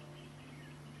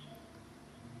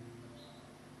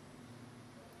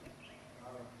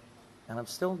 And I'm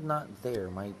still not there.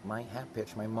 My hat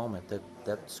pitch, my moment,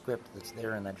 that script that's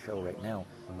there in that show right now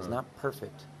is not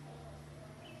perfect.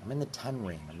 I'm in the 10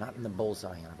 ring. I'm not in the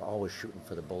bullseye, and I'm always shooting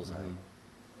for the bullseye.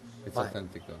 It's but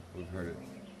authentic, though. We've heard it.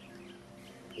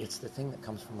 It's the thing that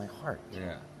comes from my heart.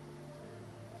 Yeah.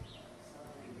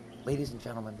 Ladies and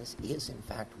gentlemen, this is, in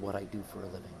fact, what I do for a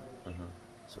living.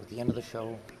 So at the end of the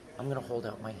show, I'm going to hold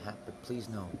out my hat, but please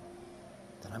know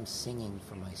that I'm singing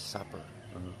for my supper.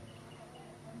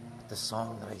 The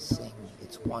song that I sing,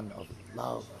 it's one of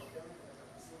love.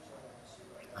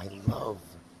 I love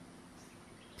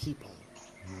people.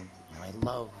 And I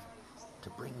love to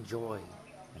bring joy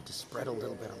and to spread a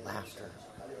little bit of laughter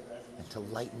and to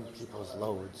lighten people's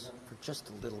loads for just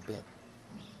a little bit.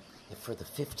 If for the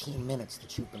 15 minutes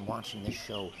that you've been watching this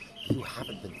show, you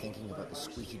haven't been thinking about the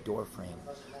squeaky door frame,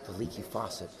 the leaky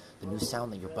faucet, the new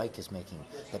sound that your bike is making,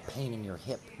 that pain in your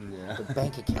hip, the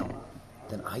bank account,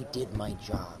 then I did my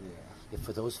job. If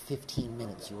for those 15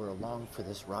 minutes you were along for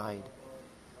this ride,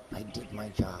 I did my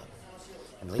job.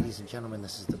 And ladies and gentlemen,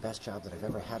 this is the best job that I've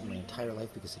ever had in my entire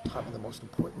life because it taught me the most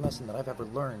important lesson that I've ever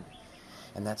learned.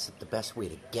 And that's that the best way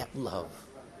to get love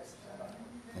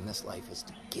in this life is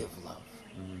to give love.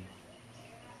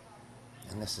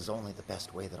 And this is only the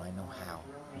best way that I know how.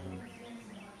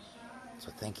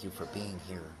 So thank you for being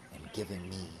here and giving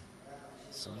me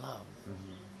some love.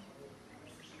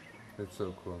 That's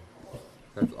so cool.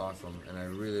 That's awesome, and I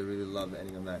really, really love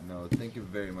ending on that note. Thank you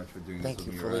very much for doing this with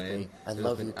me, Ryan. Thank you, Felipe. I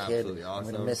love you, kid. Absolutely awesome.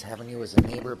 I'm going to miss having you as a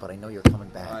neighbor, but I know you're coming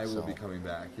back. I will be coming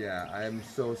back, yeah. I am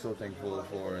so, so thankful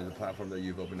for the platform that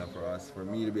you've opened up for us, for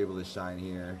me to be able to shine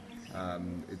here.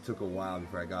 It took a while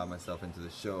before I got myself into the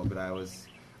show, but I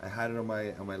had it on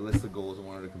my list of goals I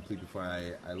wanted to complete before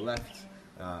I left.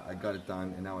 I got it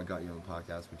done, and now I got you on the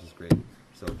podcast, which is great.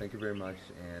 So thank you very much,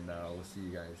 and we'll see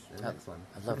you guys in the next one.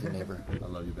 I love you, neighbor. I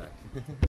love you back.